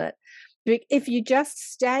 doesn't it? If you just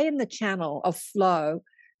stay in the channel of flow,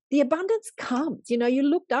 the abundance comes. You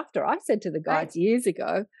looked after. I said to the guides years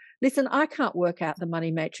ago, listen, I can't work out the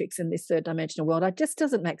money matrix in this third dimensional world. It just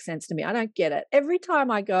doesn't make sense to me. I don't get it. Every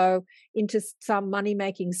time I go into some money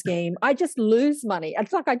making scheme, I just lose money.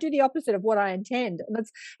 It's like I do the opposite of what I intend.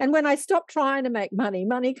 And when I stop trying to make money,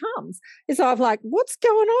 money comes. And so I'm like, what's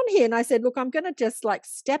going on here? And I said, look, I'm going to just like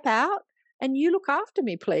step out and you look after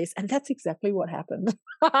me, please. And that's exactly what happened.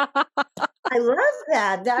 I love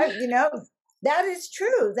that. That is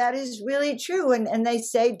true. That is really true. And they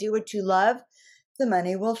say, do what you love, the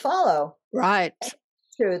money will follow. Right.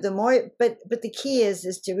 True. The more, but the key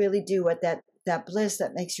is to really do what that bliss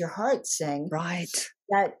that makes your heart sing. Right.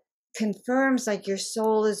 That confirms like your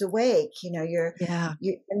soul is awake. Yeah.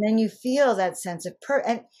 And then you feel that sense of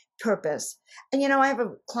purpose. And I have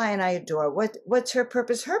a client I adore. What's her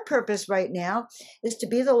purpose? Her purpose right now is to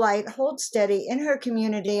be the light, hold steady in her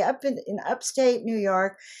community up in upstate New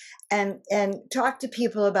York, and talk to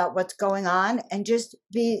people about what's going on and just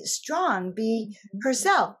be strong, be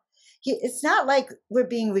herself. It's not like we're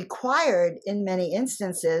being required in many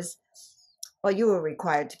instances. Well, you were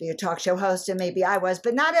required to be a talk show host, and maybe I was,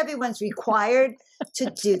 but not everyone's required to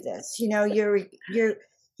do this. You're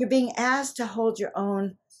being asked to hold your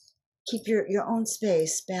own, keep your own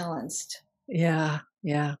space balanced. Yeah.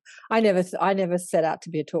 Yeah. I never set out to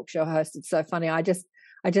be a talk show host. It's so funny. I just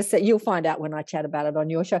said, you'll find out when I chat about it on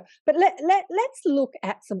your show. But let's look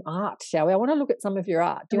at some art, shall we? I want to look at some of your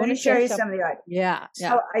art. Do you want to show you some of the art? Yeah.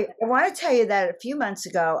 So I want to tell you that a few months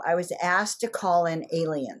ago, I was asked to call in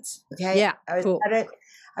aliens. Okay. Yeah. I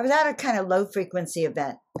was at a kind of low frequency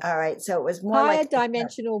event. All right. So it was more higher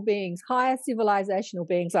dimensional beings, higher civilizational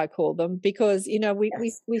beings, I call them, because,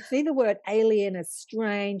 we see the word alien as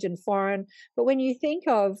strange and foreign. But when you think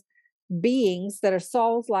of beings that are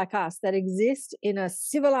souls like us that exist in a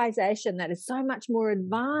civilization that is so much more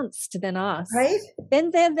advanced than us, right?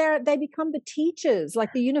 Then they become the teachers,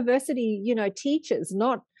 like the university, teachers,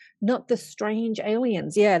 not the strange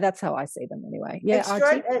aliens. Yeah, that's how I see them anyway. Yeah,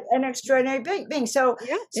 an extraordinary being. So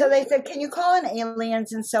they said, can you call in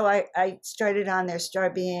aliens? And so I started on their star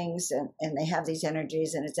beings, and they have these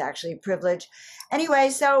energies, and it's actually a privilege. Anyway,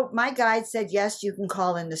 so my guide said, yes, you can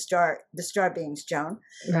call in the star beings, Joan.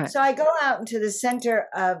 Right. So I go out into the center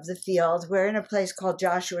of the field. We're in a place called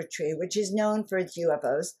Joshua Tree, which is known for its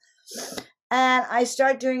UFOs. And I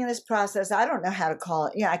start doing this process. I don't know how to call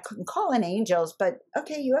it. I couldn't call in angels, but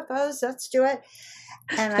okay, UFOs, let's do it.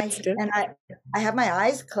 And I have my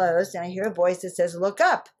eyes closed, and I hear a voice that says, look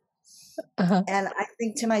up. Uh-huh. And I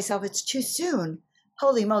think to myself, it's too soon.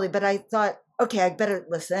 Holy moly. But I thought, okay, I better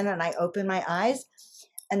listen. And I open my eyes,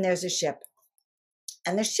 and there's a ship.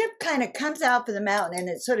 And the ship kind of comes out for the mountain, and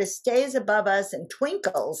it sort of stays above us and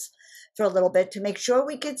twinkles for a little bit to make sure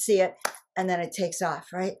we could see it. And then it takes off,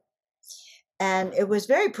 right? And it was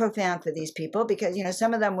very profound for these people because,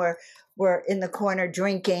 some of them were in the corner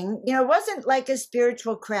drinking. It wasn't like a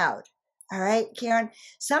spiritual crowd. All right, Karen.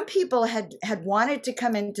 Some people had wanted to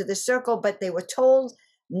come into the circle, but they were told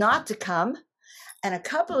not to come. And a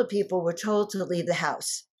couple of people were told to leave the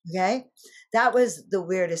house. Okay. That was the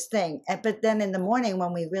weirdest thing. But then in the morning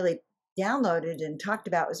when we really downloaded and talked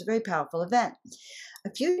about, it was a very powerful event.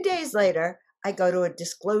 A few days later, I go to a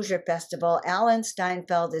disclosure festival. Alan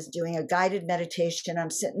Steinfeld is doing a guided meditation.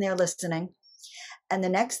 I'm sitting there listening. And the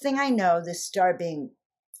next thing I know, this star being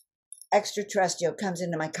extraterrestrial comes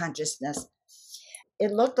into my consciousness.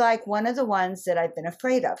 It looked like one of the ones that I've been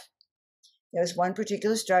afraid of. There was one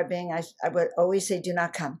particular star being, I would always say, do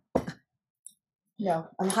not come. No,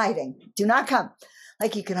 I'm hiding. Do not come.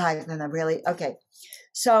 Like you can hide from them, really. Okay.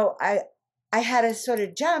 So I had to sort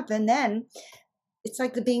of jump, and then it's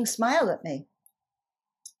like the being smiled at me.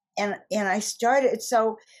 And I started,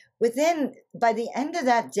 so by the end of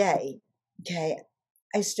that day, okay,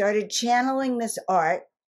 I started channeling this art,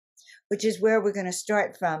 which is where we're going to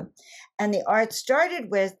start from. And the art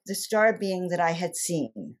started with the star being that I had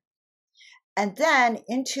seen. and then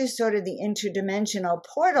into sort of the interdimensional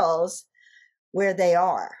portals where they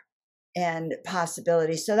are and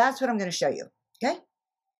possibilities. So that's what I'm going to show you. Okay.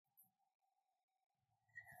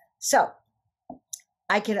 So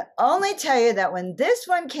I can only tell you that when this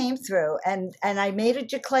one came through, and I made a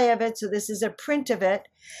declay of it, so this is a print of it,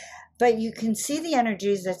 but you can see the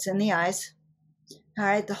energies that's in the eyes. All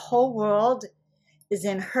right, the whole world is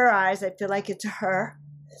in her eyes. I feel like it's her.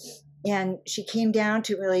 And she came down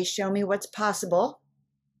to really show me what's possible.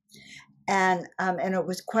 And it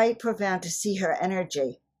was quite profound to see her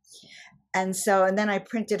energy. And so, and then I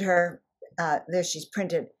printed her, there she's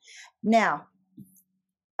printed. Now,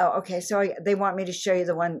 oh, okay, so they want me to show you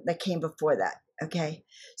the one that came before that, okay?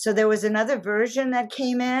 So there was another version that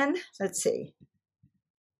came in. Let's see.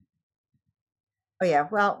 Oh, yeah,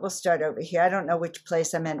 well, we'll start over here. I don't know which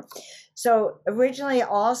place I'm in. So originally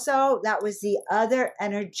also, that was the other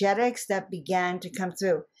energetics that began to come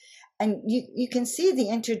through. And you can see the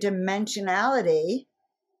interdimensionality.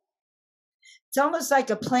 It's almost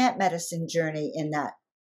like a plant medicine journey in that.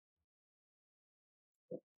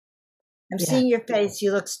 I'm seeing your face.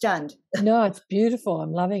 You look stunned. No, it's beautiful.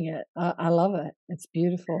 I'm loving it. I love it. It's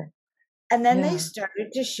beautiful. And then they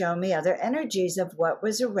started to show me other energies of what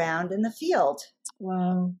was around in the field.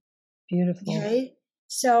 Wow. Beautiful. Okay.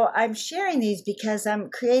 So I'm sharing these because I'm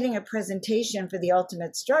creating a presentation for the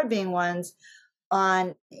Ultimate Star Being ones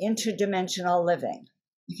on interdimensional living.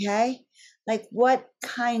 Okay. Like what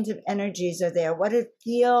kinds of energies are there? What it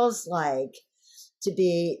feels like to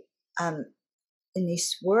be in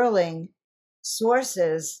these swirling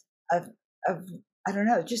sources of I don't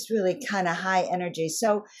know, just really kind of high energy.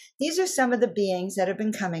 So these are some of the beings that have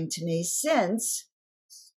been coming to me since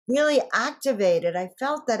really activated. I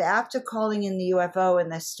felt that after calling in the UFO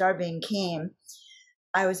and the star being came,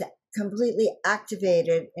 I was completely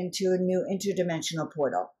activated into a new interdimensional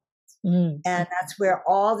portal. And that's where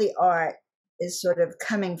all the art is sort of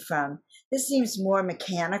coming from. This seems more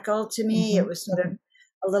mechanical to me. It was sort of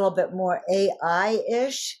a little bit more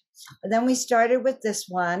AI-ish. And then we started with this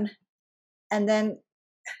one. And then,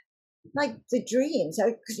 like the dreams,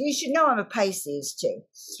 you should know I'm a Pisces too.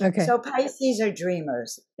 Okay. So Pisces are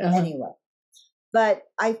dreamers anyway. But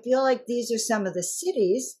I feel like these are some of the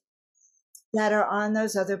cities that are on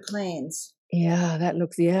those other planes. Yeah, that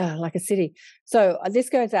looks, like a city. So this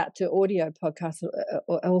goes out to audio podcasts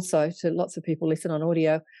also, to lots of people listen on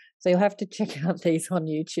audio. So you'll have to check out these on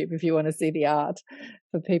YouTube if you want to see the art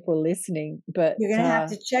for people listening. But you're going to have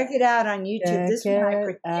to check it out on YouTube. This one I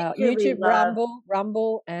particularly YouTube, love.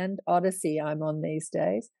 Rumble, and Odyssey. I'm on these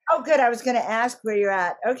days. Oh, good. I was going to ask where you're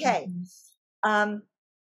at. Okay.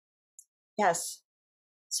 Yes.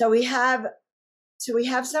 So we have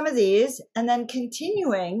some of these, and then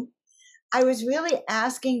continuing. I was really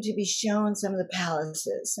asking to be shown some of the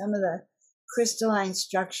palaces, some of the crystalline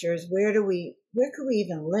structures. Where could we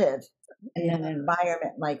even live in an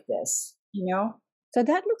environment like this? You know? So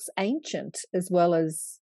that looks ancient as well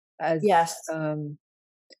as yes.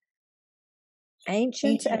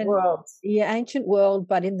 Ancient world. Yeah, ancient world,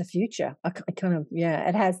 but in the future. I kind of,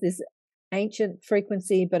 it has this ancient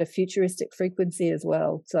frequency, but a futuristic frequency as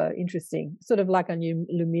well. So interesting. Sort of like a new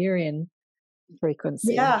Lemurian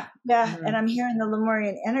frequency. Yeah. And I'm hearing the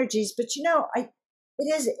Lemurian energies, but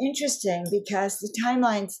it is interesting because the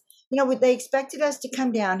timelines, they expected us to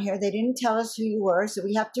come down here. They didn't tell us who you were, so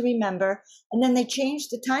we have to remember. And then they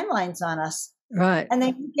changed the timelines on us. Right. And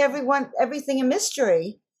they make everything a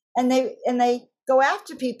mystery. And they go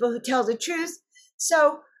after people who tell the truth.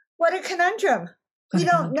 So what a conundrum. We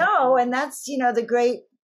don't know. And that's, the great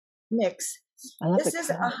mix. This is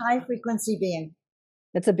a high frequency being.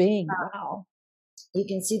 It's a being. Wow. You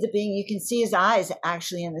can see the being. You can see his eyes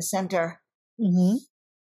actually in the center.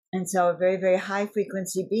 And so a very, very high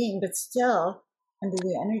frequency being, but still under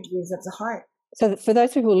the energies of the heart. So for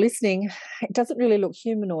those people listening, it doesn't really look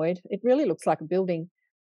humanoid. It really looks like a building.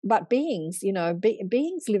 But beings,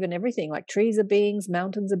 beings live in everything. Like trees are beings,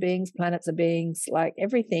 mountains are beings, planets are beings. Like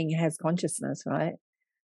everything has consciousness, right?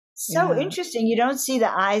 So interesting. You don't see the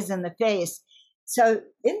eyes and the face. So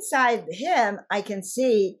inside him, I can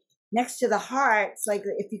see next to the heart. It's like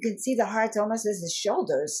if you can see the heart almost as his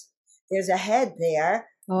shoulders. There's a head there.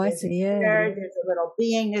 Oh, there's I see. Yeah. There's a little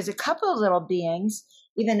being. There's a couple of little beings.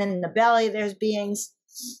 Even in the belly, there's beings.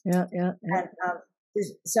 Yeah. And,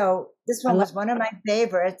 so this one was one of my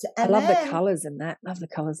favorites. And I love the colors in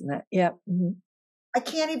that. Yeah. I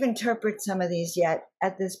can't even interpret some of these yet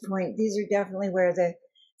at this point. These are definitely where they're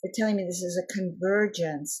telling me this is a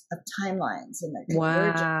convergence of timelines and the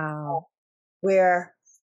convergence where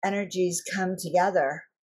energies come together.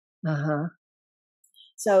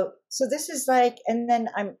 So this is like, and then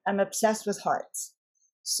I'm obsessed with hearts.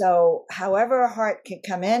 So however a heart can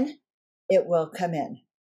come in, it will come in.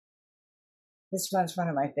 This one's one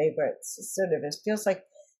of my favorites. It sort of feels like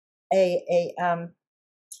a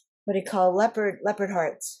what do you call leopard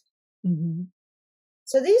hearts. Mm-hmm.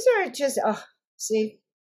 So these are just see,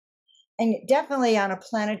 and definitely on a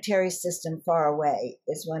planetary system far away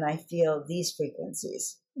is when I feel these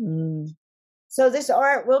frequencies. Mm. So this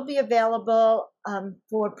art will be available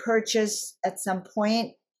for purchase at some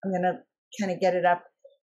point. I'm going to kind of get it up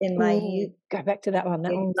in my. Go back to that one.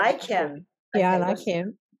 That one like him. Yeah, okay, I like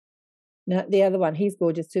him. No, the other one, he's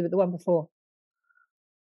gorgeous too, but the one before.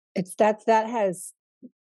 It's that has.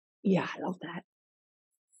 Yeah, I love that.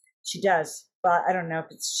 She does, but I don't know if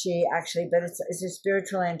it's she actually, but it's a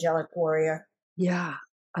spiritual angelic warrior. Yeah,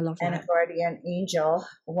 I love that. And a guardian angel,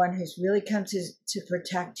 one who's really come to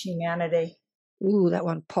protect humanity. Ooh, that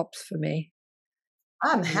one pops for me.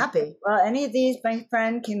 I'm happy. Well, any of these, my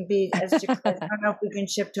friend, can be as I don't know if we can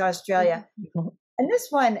ship to Australia. And this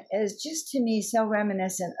one is just to me so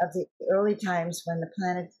reminiscent of the early times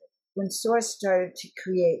when Source started to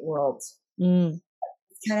create worlds. Mm.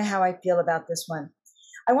 It's kind of how I feel about this one.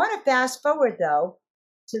 I want to fast forward though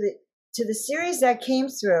to the series that came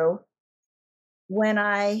through when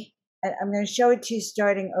I'm going to show it to you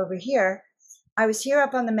starting over here. I was here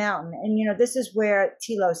up on the mountain, and this is where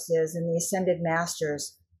Telos is, and the ascended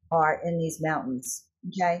masters are in these mountains.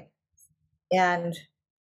 Okay, and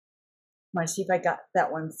I want to see if I got that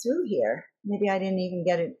one through here. Maybe I didn't even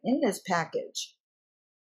get it in this package.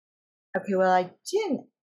 Okay, well I didn't.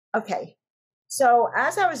 Okay, so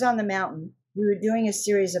as I was on the mountain, we were doing a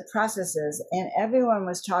series of processes, and everyone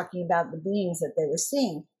was talking about the beings that they were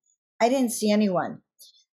seeing. I didn't see anyone,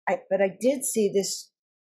 but I did see this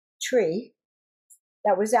tree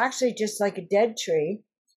that was actually just like a dead tree,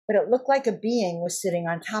 but it looked like a being was sitting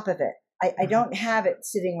on top of it. I don't have it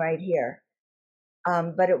sitting right here,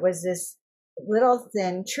 but it was this little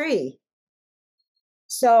thin tree.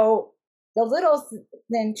 So the little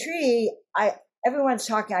thin tree, everyone's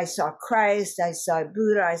talking, I saw Christ, I saw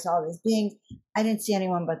Buddha, I saw this being. I didn't see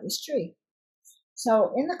anyone but this tree.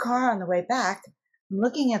 So in the car on the way back, I'm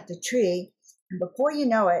looking at the tree, and before you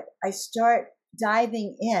know it, I start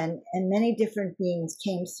diving in, and many different beings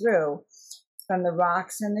came through from the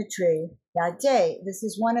rocks and the tree that day. This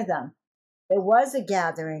is one of them. There was a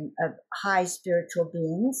gathering of high spiritual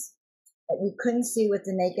beings that you couldn't see with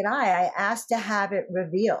the naked eye. I asked to have it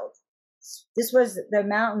revealed. This was the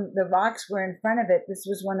mountain, the rocks were in front of it. This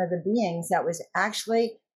was one of the beings that was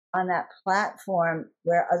actually on that platform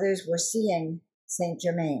where others were seeing Saint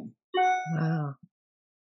Germain. Wow.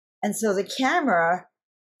 And so the camera,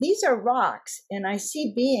 these are rocks, and I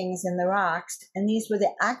see beings in the rocks, and these were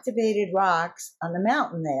the activated rocks on the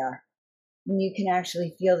mountain there. And you can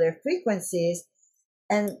actually feel their frequencies.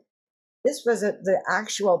 And this was the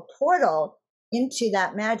actual portal into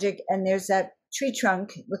that magic, and there's that tree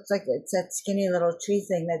trunk. It looks like it's that skinny little tree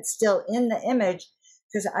thing that's still in the image,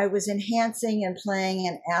 because I was enhancing and playing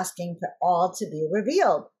and asking for all to be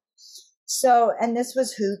revealed. So, and this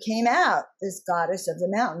was who came out, this goddess of the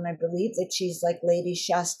mountain. I believe that she's like Lady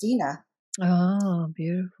Shastina. Oh,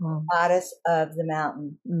 beautiful. Goddess of the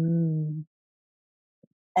mountain. Mm.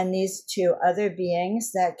 And these two other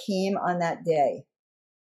beings that came on that day.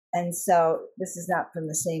 And so this is not from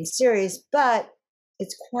the same series, but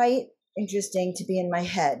it's quite interesting to be in my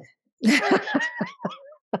head.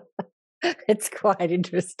 It's quite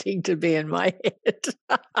interesting to be in my head.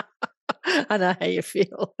 I know how you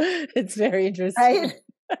feel. It's very interesting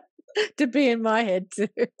to be in my head too.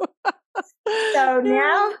 So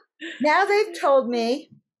now they've told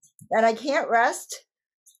me that I can't rest,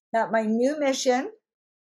 that my new mission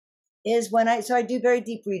is so I do very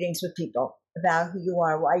deep readings with people about who you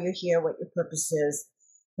are, why you're here, what your purpose is,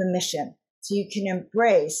 the mission. So you can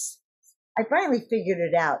embrace. I finally figured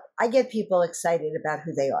it out. I get people excited about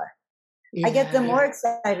who they are. Yeah. I get them more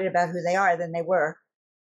excited about who they are than they were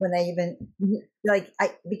when they even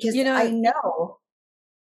because I know.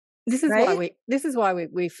 This is right? why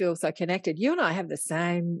we feel so connected. You and I have the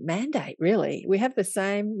same mandate, really. We have the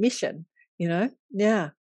same mission, Yeah.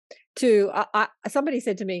 Somebody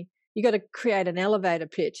said to me, you got to create an elevator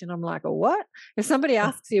pitch. And I'm like, what? If somebody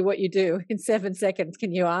asks you what you do in 7 seconds,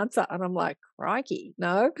 can you answer? And I'm like, crikey,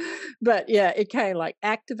 no. But yeah, it came like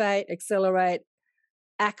activate, accelerate,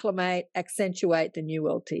 acclimate, accentuate the New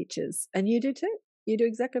World teachers. And you do too. You do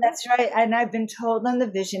exactly that. That's right. And I've been told I'm the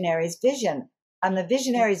visionary's vision. I'm the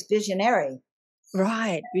visionary's visionary.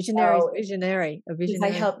 Right. Visionary's visionary. A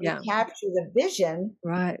visionary. I help you capture the vision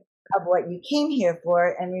right. of what you came here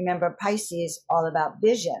for. And remember, Pisces, all about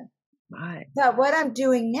vision. Right. But what I'm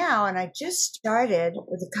doing now, and I just started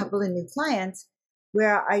with a couple of new clients,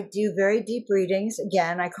 where I do very deep readings.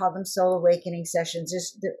 Again, I call them soul awakening sessions.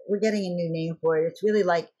 We're getting a new name for it. It's really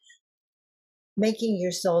like making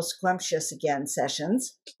your soul scrumptious again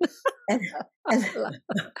sessions. And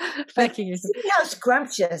Making you. see how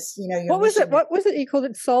scrumptious, you're What was it? wishing What was it? You called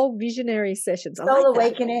it soul visionary sessions. I soul like that.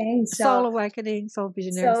 awakening. Soul awakening, soul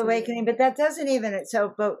visionary. Soul sessions. awakening, but that doesn't even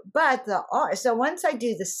so once I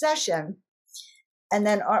do the session, and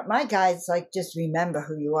then my guides just remember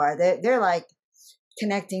who you are. They're like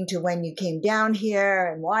connecting to when you came down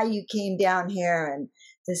here and why you came down here and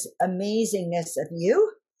this amazingness of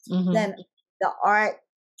you. Mm-hmm. Then the art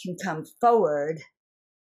can come forward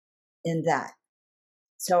in that.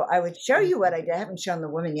 So I would show you what I did. I haven't shown the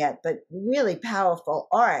woman yet, but really powerful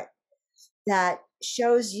art that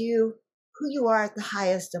shows you who you are at the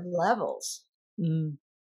highest of levels. Mm.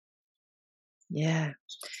 Yeah.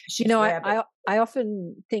 I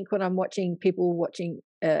often think when I'm watching people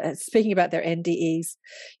speaking about their NDEs,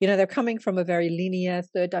 they're coming from a very linear,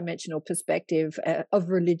 third-dimensional perspective of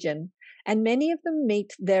religion. And many of them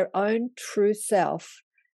meet their own true self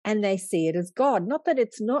and they see it as God. Not that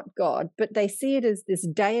it's not God, but they see it as this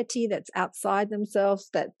deity that's outside themselves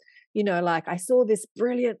that, like I saw this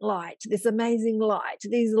brilliant light, this amazing light,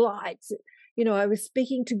 these lights. I was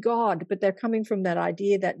speaking to God, but they're coming from that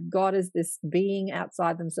idea that God is this being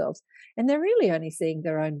outside themselves. And they're really only seeing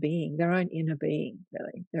their own being, their own inner being,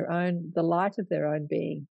 really, the light of their own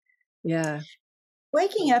being. Yeah.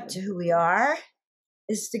 Waking up to who we are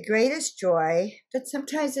is the greatest joy, but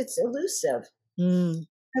sometimes it's elusive. Mm.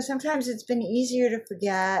 Because sometimes it's been easier to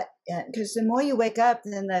forget, because the more you wake up,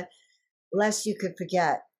 then the less you could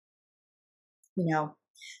forget.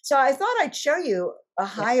 So I thought I'd show you a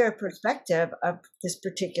higher perspective of this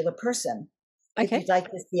particular person. Okay. If you'd like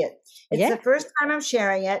to see it. It's the first time I'm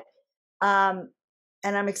sharing it. And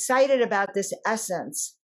I'm excited about this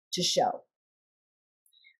essence to show.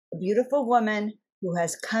 A beautiful woman who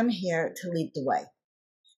has come here to lead the way,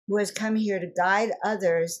 who has come here to guide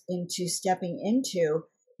others into stepping into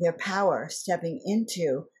their power, stepping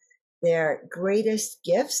into their greatest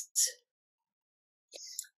gifts.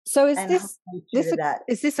 So is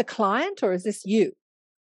this a client or is this you?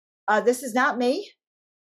 This is not me.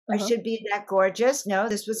 Uh-huh. I should be that gorgeous. No,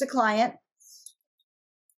 this was a client.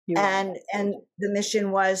 And the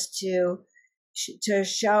mission was to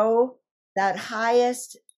show that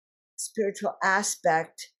highest spiritual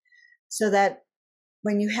aspect so that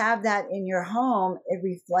when you have that in your home, it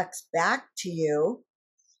reflects back to you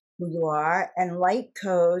who you are, and light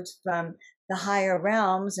codes from the higher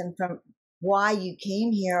realms and from why you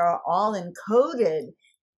came here are all encoded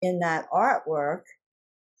in that artwork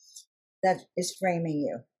that is framing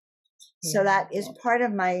you. Yeah. So that is part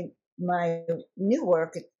of my new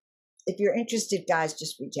work. If you're interested, guys,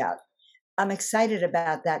 just reach out. I'm excited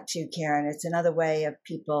about that too, Karen. It's another way of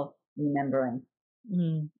people remembering.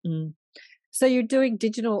 Mm-hmm. So you're doing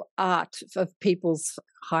digital art of people's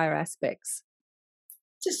higher aspects.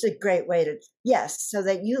 Just a great way to, yes, so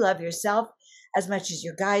that you love yourself as much as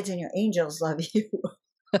your guides and your angels love you.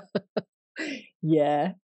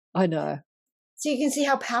 Yeah, I know. So you can see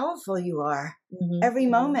how powerful you are every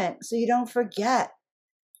moment. So you don't forget,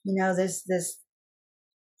 this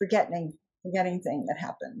forgetting thing that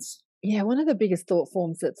happens. Yeah, one of the biggest thought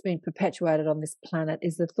forms that's been perpetuated on this planet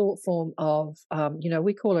is the thought form of,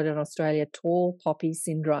 we call it in Australia, tall poppy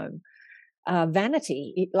syndrome.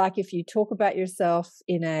 Vanity. Like if you talk about yourself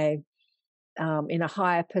in a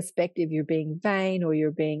higher perspective, you're being vain or you're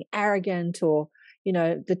being arrogant, or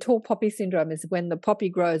the tall poppy syndrome is when the poppy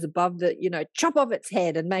grows above the chop off its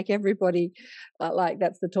head and make everybody like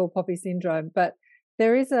that's the tall poppy syndrome. But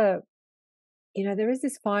there is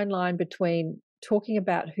this fine line between talking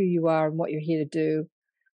about who you are and what you're here to do,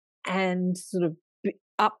 and sort of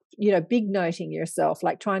big noting yourself,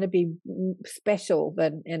 like trying to be special.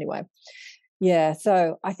 Then anyway, yeah.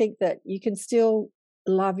 So I think that you can still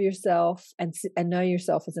love yourself and know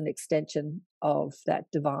yourself as an extension of that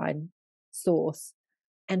divine source,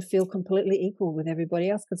 and feel completely equal with everybody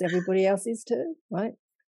else, because everybody else is too, right?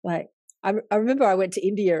 Like I remember I went to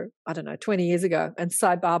India, 20 years ago, and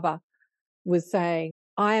Sai Baba was saying,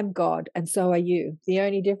 I am God and so are you. The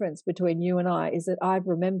only difference between you and I is that I've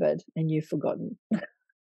remembered and you've forgotten.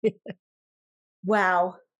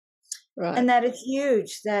 Wow. Right. And that is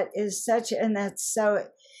huge. That is such, and that's so,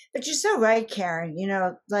 but you're so right, Karen.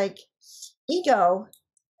 Like ego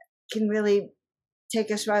can really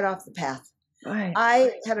take us right off the path. Right.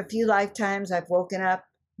 I had a few lifetimes I've woken up,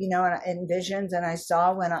 in visions, and I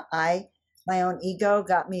saw when my own ego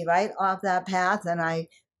got me right off that path, and I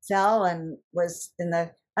fell and was in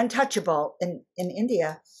the untouchable in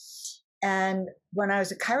India. And when I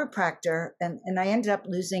was a chiropractor, and I ended up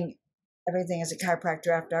losing everything as a chiropractor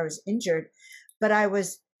after I was injured, but I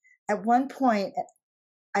was, at one point,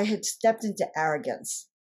 I had stepped into arrogance.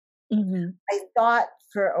 Mm-hmm. I thought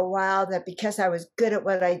for a while that because I was good at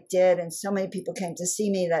what I did and so many people came to see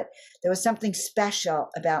me, that there was something special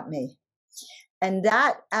about me. And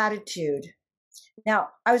that attitude, now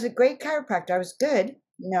I was a great chiropractor. I was good,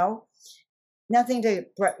 nothing to,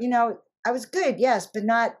 I was good, yes, but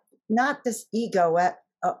not this egoic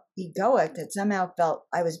that somehow felt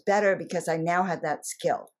I was better because I now had that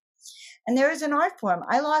skill. And there is an art form.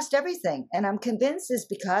 I lost everything. And I'm convinced it's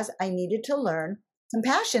because I needed to learn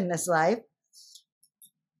compassion this life.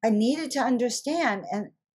 I needed to understand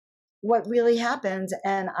and what really happens.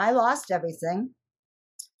 And I lost everything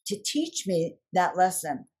to teach me that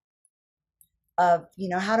lesson of,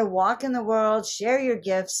 how to walk in the world, share your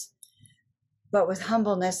gifts, but with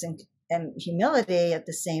humbleness and humility at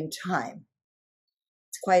the same time.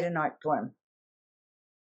 It's quite an art form.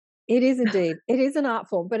 It is indeed. It is an art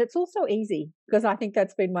form, but it's also easy, because I think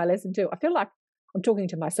that's been my lesson too. I feel like I'm talking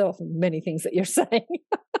to myself in many things that you're saying,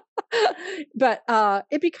 but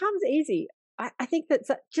it becomes easy. I think that's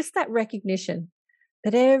just that recognition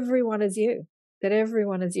that everyone is you, that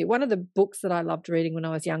everyone is you. One of the books that I loved reading when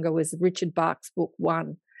I was younger was Richard Bach's book,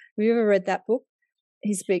 One. Have you ever read that book?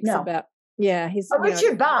 He speaks about,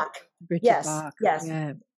 Richard Bach. Richard Bach. Yes.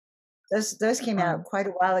 Yeah. Those came out quite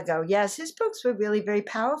a while ago. Yes, his books were really very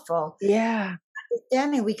powerful. Yeah.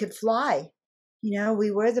 Understanding we could fly.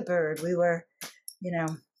 We were the bird. We were,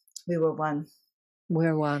 we were one.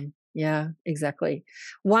 We're one. Yeah, exactly.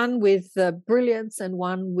 One with the brilliance and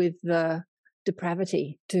one with the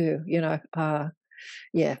depravity too,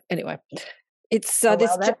 yeah. Anyway, it's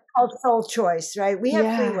that's called soul choice, right? We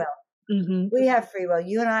have free will. Mm-hmm. We have free will.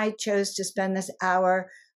 You and I chose to spend this hour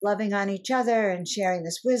loving on each other and sharing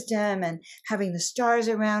this wisdom and having the stars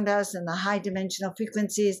around us and the high dimensional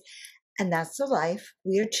frequencies. And that's the life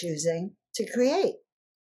we are choosing to create.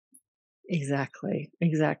 Exactly.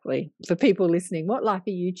 For people listening, what life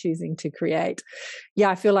are you choosing to create? Yeah,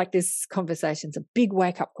 I feel like this conversation's a big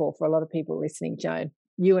wake-up call for a lot of people listening, Joan.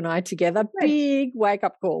 You and I together, big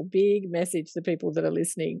wake-up call, big message to people that are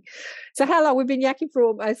listening. So how long? We've been yakking for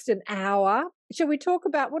almost an hour. Shall we talk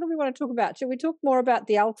about, what do we want to talk about? Shall we talk more about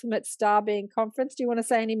the Ultimate Star Being Conference? Do you want to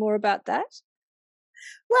say any more about that?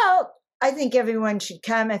 Well, I think everyone should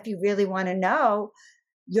come if you really want to know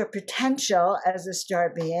your potential as a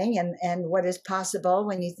star being and what is possible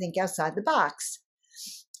when you think outside the box.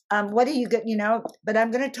 What are you good, but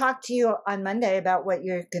I'm going to talk to you on Monday about what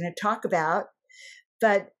you're going to talk about.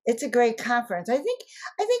 But it's a great conference. I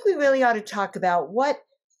think we really ought to talk about what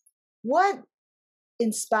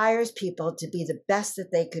inspires people to be the best that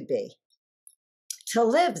they could be, to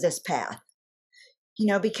live this path.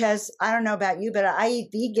 Because I don't know about you, but I eat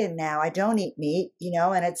vegan now. I don't eat meat,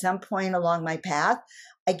 and at some point along my path,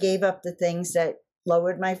 I gave up the things that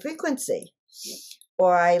lowered my frequency,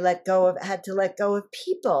 or I had to let go of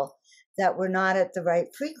people that were not at the right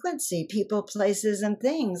frequency, people, places, and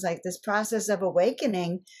things. Like, this process of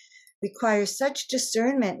awakening requires such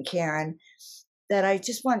discernment, Karen, that I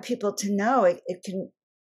just want people to know it can,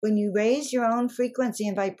 when you raise your own frequency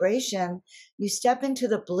and vibration, you step into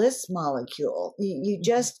the bliss molecule. You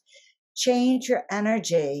just change your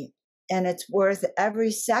energy, and it's worth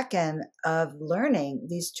every second of learning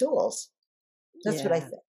these tools. That's what I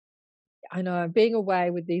think. I know. Being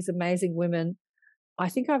away with these amazing women, I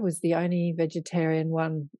think I was the only vegetarian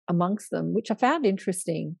one amongst them, which I found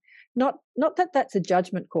interesting. Not that that's a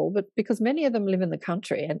judgment call, but because many of them live in the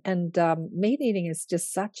country, and meat eating is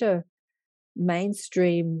just such a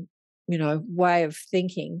mainstream, way of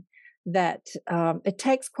thinking that it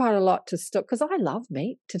takes quite a lot to stop. Because I love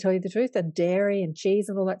meat, to tell you the truth, and dairy and cheese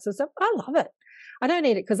and all that sort of stuff. I love it. I don't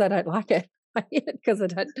eat it because I don't like it. I eat it because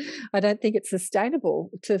I don't think it's sustainable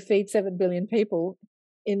to feed 7 billion people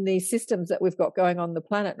in these systems that we've got going on the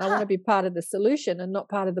planet. And I want to be part of the solution and not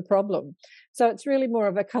part of the problem. So it's really more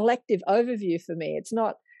of a collective overview for me. It's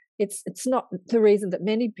not the reason that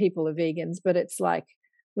many people are vegans, but it's like,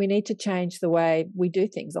 we need to change the way we do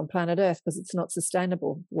things on planet Earth, because it's not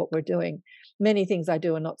sustainable what we're doing. Many things I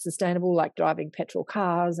do are not sustainable, like driving petrol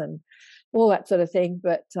cars and all that sort of thing,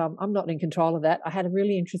 but I'm not in control of that. I had a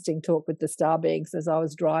really interesting talk with the star beings as I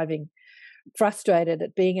was driving, frustrated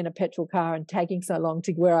at being in a petrol car and taking so long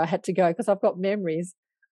to where I had to go, because I've got memories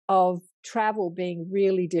of travel being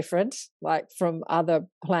really different, like from other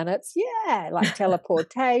planets. Yeah, like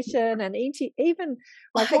teleportation and even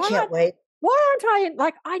like, I can't wait. Why aren't I in,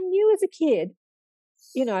 like, I knew as a kid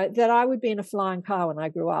you know, that I would be in a flying car when I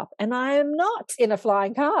grew up, and I am not in a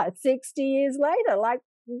flying car 60 years later. Like,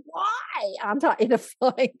 why aren't I in a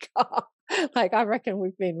flying car? Like, I reckon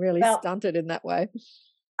we've been really stunted in that way.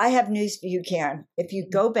 I have news for you, Karen. If you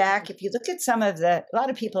go back, if you look at a lot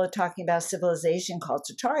of people are talking about a civilization called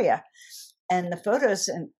Tartaria, and the photos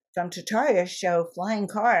from Tartaria show flying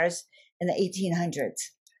cars in the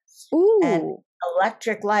 1800s. Ooh. And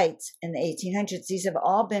electric lights in the 1800s. These have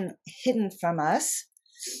all been hidden from us.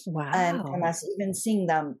 Wow. And from us even seeing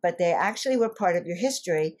them, but they actually were part of your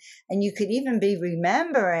history. And you could even be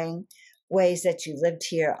remembering ways that you lived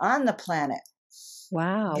here on the planet.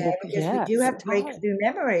 Wow. Okay? Because we do have breakthrough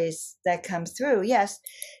memories that come through. Yes.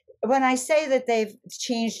 When I say that they've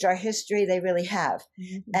changed our history, they really have.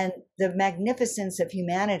 Mm-hmm. And the magnificence of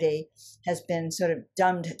humanity has been sort of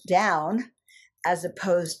dumbed down as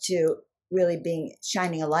opposed to really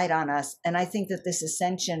shining a light on us. And I think that this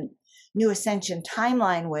new ascension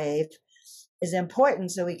timeline wave is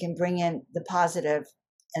important so we can bring in the positive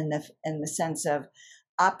and the sense of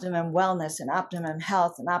optimum wellness and optimum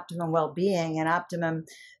health and optimum well-being and optimum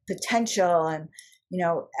potential and, you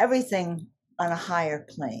know, everything on a higher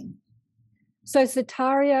plane. So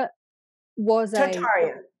Tartaria was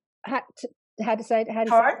Tartaria. How to say it?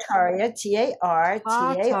 Tartaria,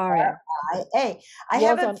 Tartaria. I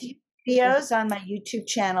have a few videos on my YouTube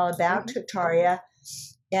channel about Tartaria,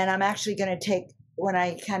 and I'm actually going to take, when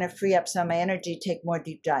I kind of free up some of my energy, take more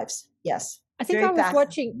deep dives. Yes. I think I was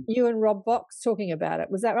watching you and Rob Box talking about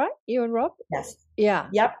it. Was that right? You and Rob? Yes. Yeah.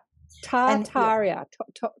 Yep. Tartaria.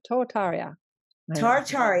 Tartaria.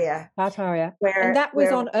 And that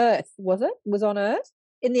was on Earth, was it? Was on Earth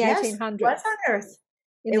in the 1800s? It was on Earth.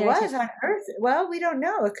 It was on Earth. Well, we don't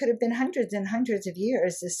know. It could have been hundreds and hundreds of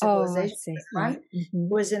years. This civilization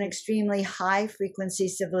was an extremely high frequency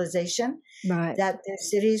civilization. Right. That their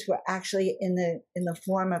cities were actually in the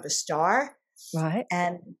form of a star. Right.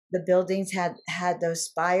 And the buildings had those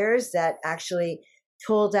spires that actually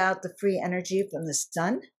pulled out the free energy from the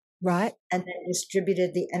sun. Right. And then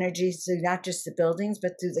distributed the energy through not just the buildings,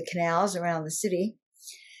 but through the canals around the city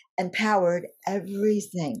and powered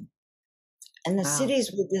everything. And the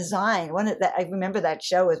cities were designed. I remember that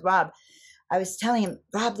show with Rob. I was telling him,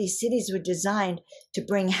 Rob, these cities were designed to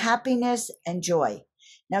bring happiness and joy.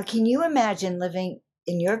 Now, can you imagine living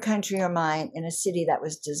in your country or mine in a city that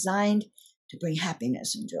was designed to bring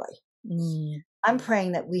happiness and joy? I'm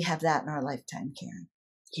praying that we have that in our lifetime, Karen.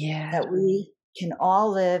 Yeah. That we can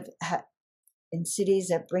all live in cities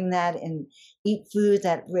that bring that and eat food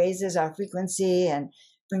that raises our frequency and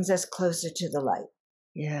brings us closer to the light.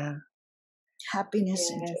 Yeah. Happiness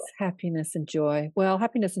and joy. Happiness and joy. Well,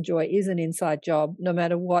 happiness and joy is an inside job, no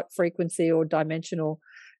matter what frequency or dimensional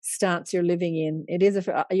stance you're living in. It is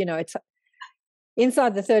it's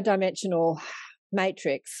inside the third dimensional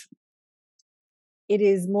matrix. It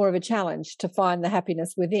is more of a challenge to find the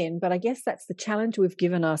happiness within, but I guess that's the challenge we've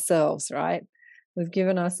given ourselves, right? We've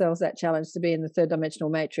given ourselves that challenge to be in the third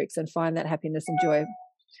dimensional matrix and find that happiness and joy.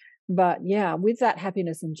 But yeah, with that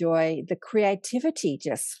happiness and joy, the creativity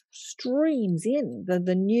just streams in.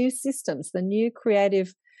 The new systems, the new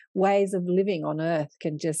creative ways of living on Earth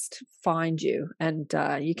can just find you, and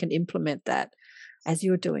you can implement that as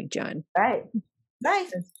you're doing, Joan. Right.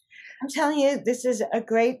 I'm telling you, this is a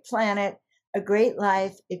great planet, a great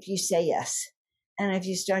life if you say yes. And if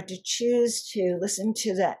you start to choose to listen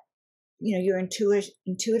to that, your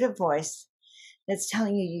intuitive voice that's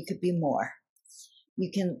telling you you could be more.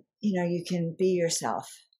 You can be yourself.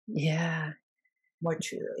 Yeah. More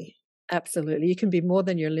truly. Absolutely. You can be more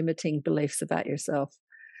than your limiting beliefs about yourself.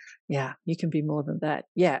 Yeah, you can be more than that.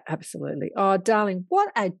 Yeah, absolutely. Oh, darling,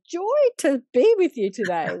 what a joy to be with you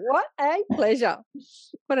today. What a pleasure.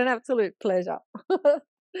 What an absolute pleasure.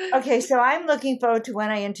 Okay, so I'm looking forward to when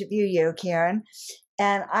I interview you, Karen.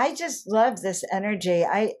 And I just love this energy.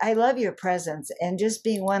 I love your presence. And just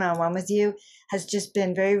being one-on-one with you has just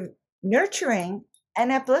been very nurturing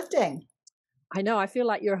and uplifting. I know. I feel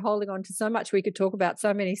like you're holding on to so much. We could talk about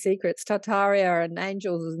so many secrets. Tartaria and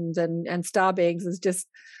angels and star beings is just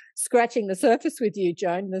scratching the surface with you,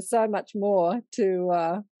 Joan. There's so much more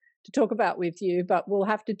to talk about with you, but we'll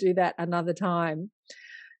have to do that another time.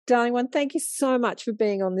 Darling one, thank you so much for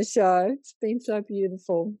being on the show. It's been so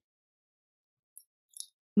beautiful.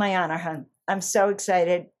 My honor, hon. I'm so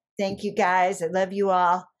excited. Thank you, guys. I love you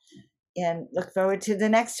all. And look forward to the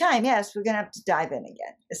next time. Yes, we're going to have to dive in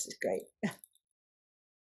again. This is great.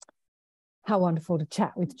 How wonderful to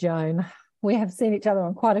chat with Joan. We have seen each other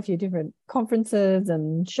on quite a few different conferences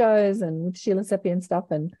and shows and with Sheila Seppi and stuff.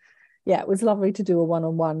 And yeah, it was lovely to do a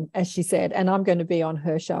one-on-one, as she said. And I'm going to be on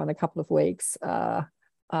her show in a couple of weeks. We're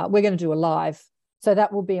going to do a live So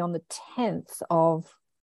that will be on the 10th of,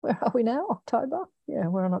 where are we now? October? Yeah,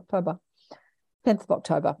 we're on October. 10th of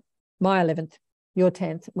October, my 11th, your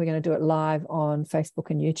 10th. We're going to do it live on Facebook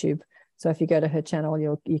and YouTube. So if you go to her channel,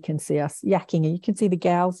 you can see us yakking, and you can see the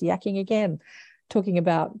gals yakking again, talking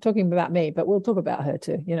about me, but we'll talk about her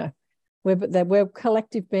too. You know, we're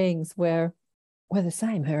collective beings. We're the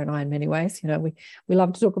same, her and I, in many ways. You know, we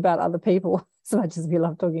love to talk about other people as much as we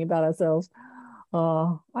love talking about ourselves.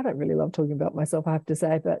 I don't really love talking about myself, I have to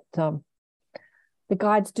say, but the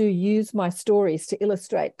guides do use my stories to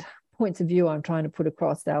illustrate points of view I'm trying to put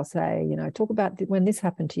across. They'll say, you know, talk about when this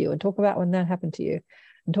happened to you, and talk about when that happened to you,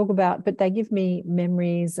 and talk about, but they give me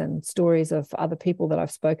memories and stories of other people that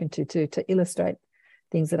I've spoken to illustrate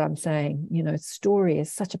things that I'm saying. You know, story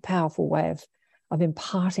is such a powerful way of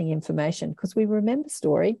imparting information, because we remember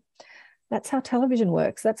story. That's how television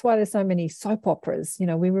works. That's why there's so many soap operas. You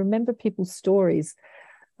know, we remember people's stories.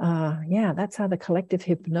 That's how the collective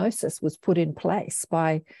hypnosis was put in place,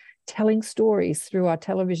 by telling stories through our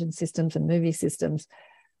television systems and movie systems.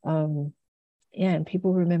 And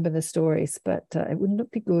people remember the stories, but it wouldn't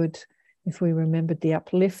be good if we remembered the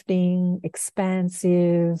uplifting,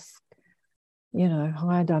 expansive, you know,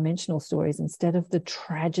 higher dimensional stories instead of the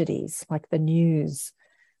tragedies, like the news.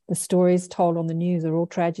 The stories told on the news are all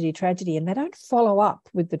tragedy, and they don't follow up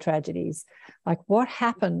with the tragedies. Like what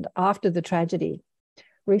happened after the tragedy.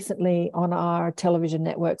 Recently on our television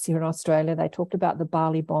networks here in Australia, they talked about the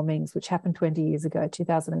Bali bombings, which happened 20 years ago,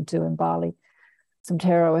 2002 in Bali. Some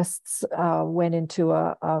terrorists went into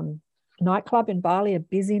a nightclub in Bali, a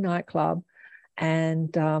busy nightclub,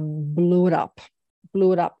 and blew it up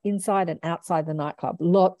inside and outside the nightclub.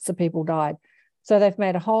 Lots of people died. So they've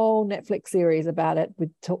made a whole Netflix series about it,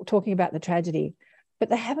 with talking about the tragedy, but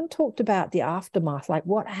they haven't talked about the aftermath, like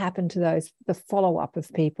what happened to the follow-up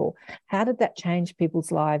of people. How did that change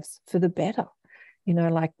people's lives for the better? You know,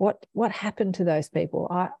 like what happened to those people?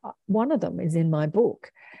 One of them is in my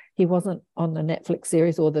book. He wasn't on the Netflix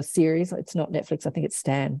series or the series. It's not Netflix. I think it's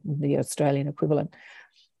Stan, the Australian equivalent.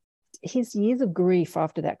 His years of grief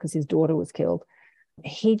after that, because his daughter was killed,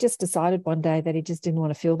 he just decided one day that he just didn't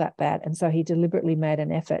want to feel that bad. And so he deliberately made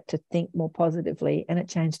an effort to think more positively, and it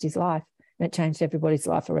changed his life, and it changed everybody's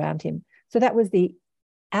life around him. So that was the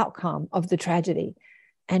outcome of the tragedy.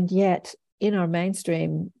 And yet in our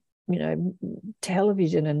mainstream, you know,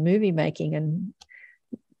 television and movie making and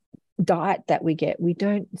diet that we get, we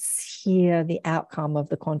don't hear the outcome of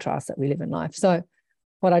the contrast that we live in life. So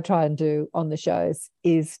what I try and do on the shows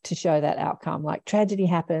is to show that outcome, like tragedy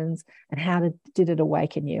happens, and how did it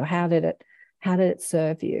awaken you? How did it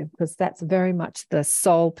serve you? Because that's very much the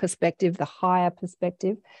soul perspective, the higher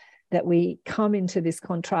perspective, that we come into this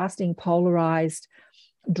contrasting, polarized,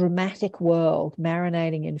 dramatic world,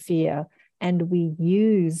 marinating in fear, and we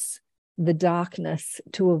use the darkness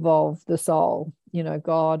to evolve the soul. You know,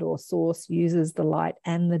 God or Source uses the light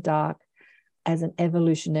and the dark as an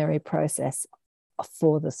evolutionary process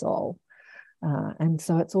for the soul. And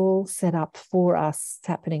so it's all set up for us. It's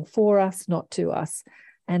happening for us, not to us.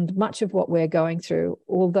 And much of what we're going through,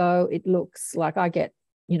 although it looks like I get,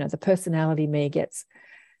 you know, the personality me gets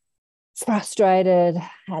frustrated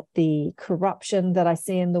at the corruption that I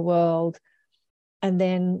see in the world. And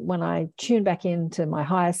then when I tune back into my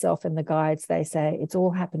higher self and the guides, they say, it's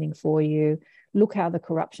all happening for you. Look how the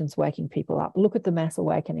corruption's waking people up. Look at the mass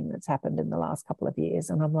awakening that's happened in the last couple of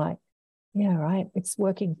years. And I'm like, yeah, right. It's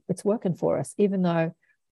working for us, even though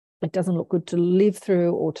it doesn't look good to live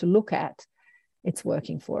through or to look at. It's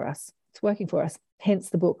working for us. It's working for us. Hence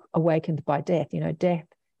the book, Awakened by Death. You know, death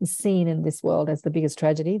is seen in this world as the biggest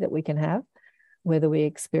tragedy that we can have, whether we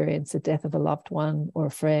experience the death of a loved one or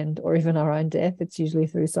a friend or even our own death. It's usually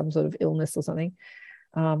through some sort of illness or something.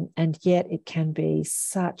 And yet it can be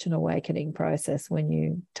such an awakening process when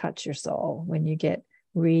you touch your soul, when you get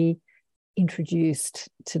reintroduced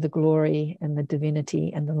to the glory and the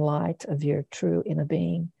divinity and the light of your true inner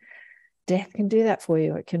being. Death can do that for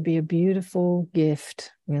you. It can be a beautiful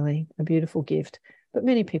gift, really, a beautiful gift. But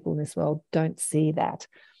many people in this world don't see that.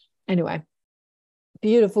 Anyway,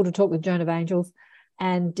 beautiful to talk with Joan of Angels.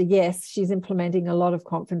 And yes, she's implementing a lot of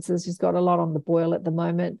conferences. She's got a lot on the boil at the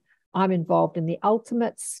moment. I'm involved in the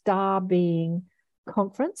Ultimate Star Being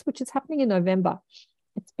Conference, which is happening in November.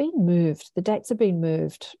 It's been moved. The dates have been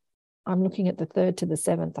moved. I'm looking at the 3rd to the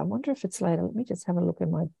 7th. I wonder if it's later. Let me just have a look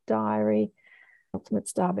in my diary. Ultimate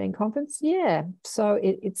Star Being Conference. Yeah. So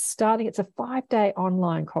it's starting. It's a 5-day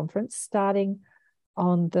online conference starting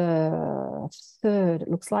on the 3rd, it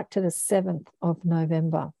looks like, to the 7th of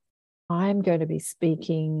November. I'm going to be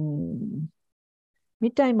speaking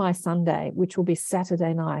midday my Sunday, which will be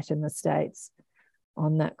Saturday night in the States.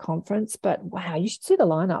 on that conference. But wow, you should see the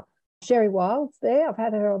lineup. Sherry Wilde's there. I've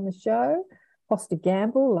had her on the show. Foster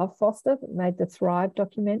Gamble, love Foster, that made the Thrive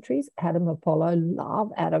documentaries. Adam Apollo,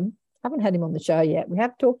 love Adam. Haven't had him on the show yet. We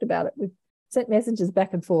have talked about it. We've sent messages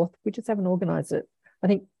back and forth. We just haven't organised it. I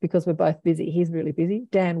think because we're both busy. He's really busy.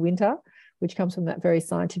 Dan Winter, which comes from that very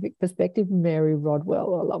scientific perspective. Mary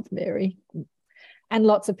Rodwell, I love Mary. And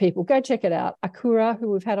lots of people. Go check it out. Akura, who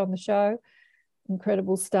we've had on the show,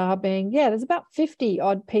 incredible star being. Yeah, there's about 50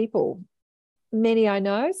 odd people. Many I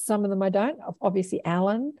know, some of them I don't. Obviously,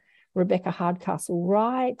 Alan, Rebecca Hardcastle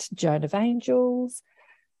Wright, Joan of Angels,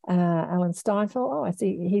 Alan Steinfeld. Oh, I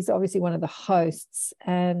see. He's obviously one of the hosts.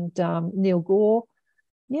 And Neil Gore.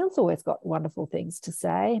 Neil's always got wonderful things to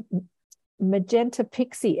say. Magenta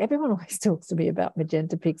Pixie. Everyone always talks to me about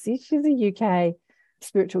Magenta Pixie. She's a UK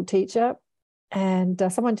spiritual teacher. And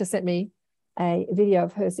someone just sent me a video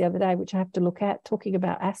of hers the other day, which I have to look at, talking to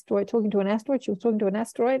an asteroid. She was talking to an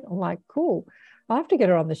asteroid. I'm like, cool. I have to get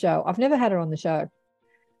her on the show. I've never had her on the show.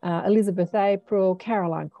 Elizabeth April,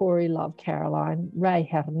 Caroline Corey, love Caroline. Ray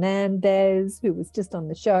Hernandez, who was just on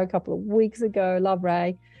the show a couple of weeks ago, love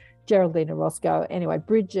Ray. Geraldine Roscoe. Anyway,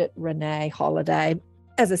 Bridget Renee Holiday.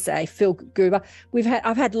 As I say, Phil Goober.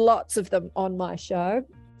 I've had lots of them on my show.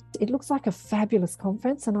 It looks like a fabulous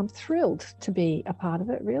conference, and I'm thrilled to be a part of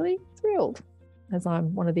it, really thrilled, as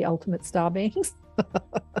I'm one of the ultimate star beings.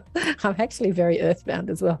 I'm actually very earthbound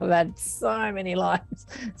as well. I've had so many lives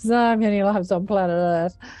on planet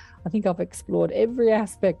Earth. I think I've explored every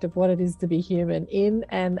aspect of what it is to be human, in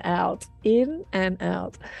and out.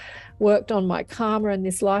 Worked on my karma in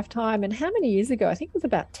this lifetime. And how many years ago? I think it was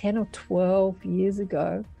about 10 or 12 years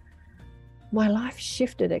ago. My life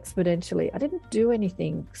shifted exponentially. I didn't do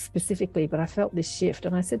anything specifically, but I felt this shift.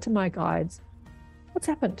 And I said to my guides, what's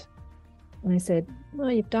happened? And they said,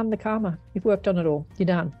 well, you've done the karma. You've worked on it all. You're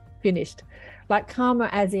done. Finished. Like karma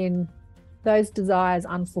as in those desires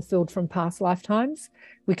unfulfilled from past lifetimes.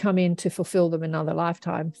 We come in to fulfill them in other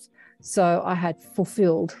lifetimes. So I had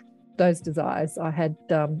fulfilled those desires. I had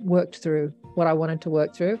worked through what I wanted to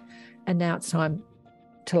work through. And now it's time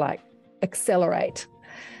to accelerate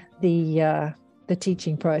the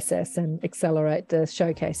teaching process and accelerate the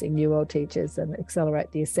showcasing new world teachers and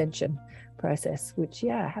accelerate the ascension process, which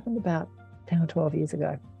happened about 10 or 12 years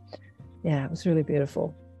ago. Yeah, it was really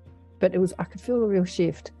beautiful. But I could feel a real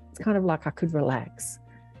shift. It's kind of like I could relax.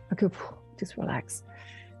 I could just relax.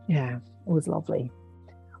 Yeah, it was lovely.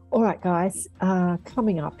 All right, guys,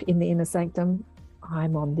 coming up in the Inner Sanctum,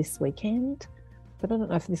 I'm on this weekend, but I don't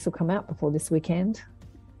know if this will come out before this weekend.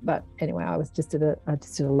 But anyway, I just did a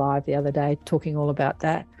live the other day talking all about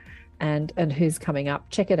that and who's coming up.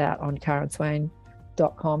 Check it out on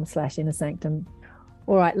karenswain.com/Inner Sanctum.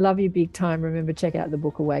 All right, love you big time. Remember, check out the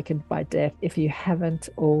book Awakened by Death if you haven't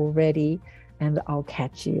already, and I'll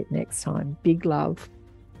catch you next time. Big love.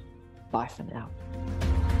 Bye for now.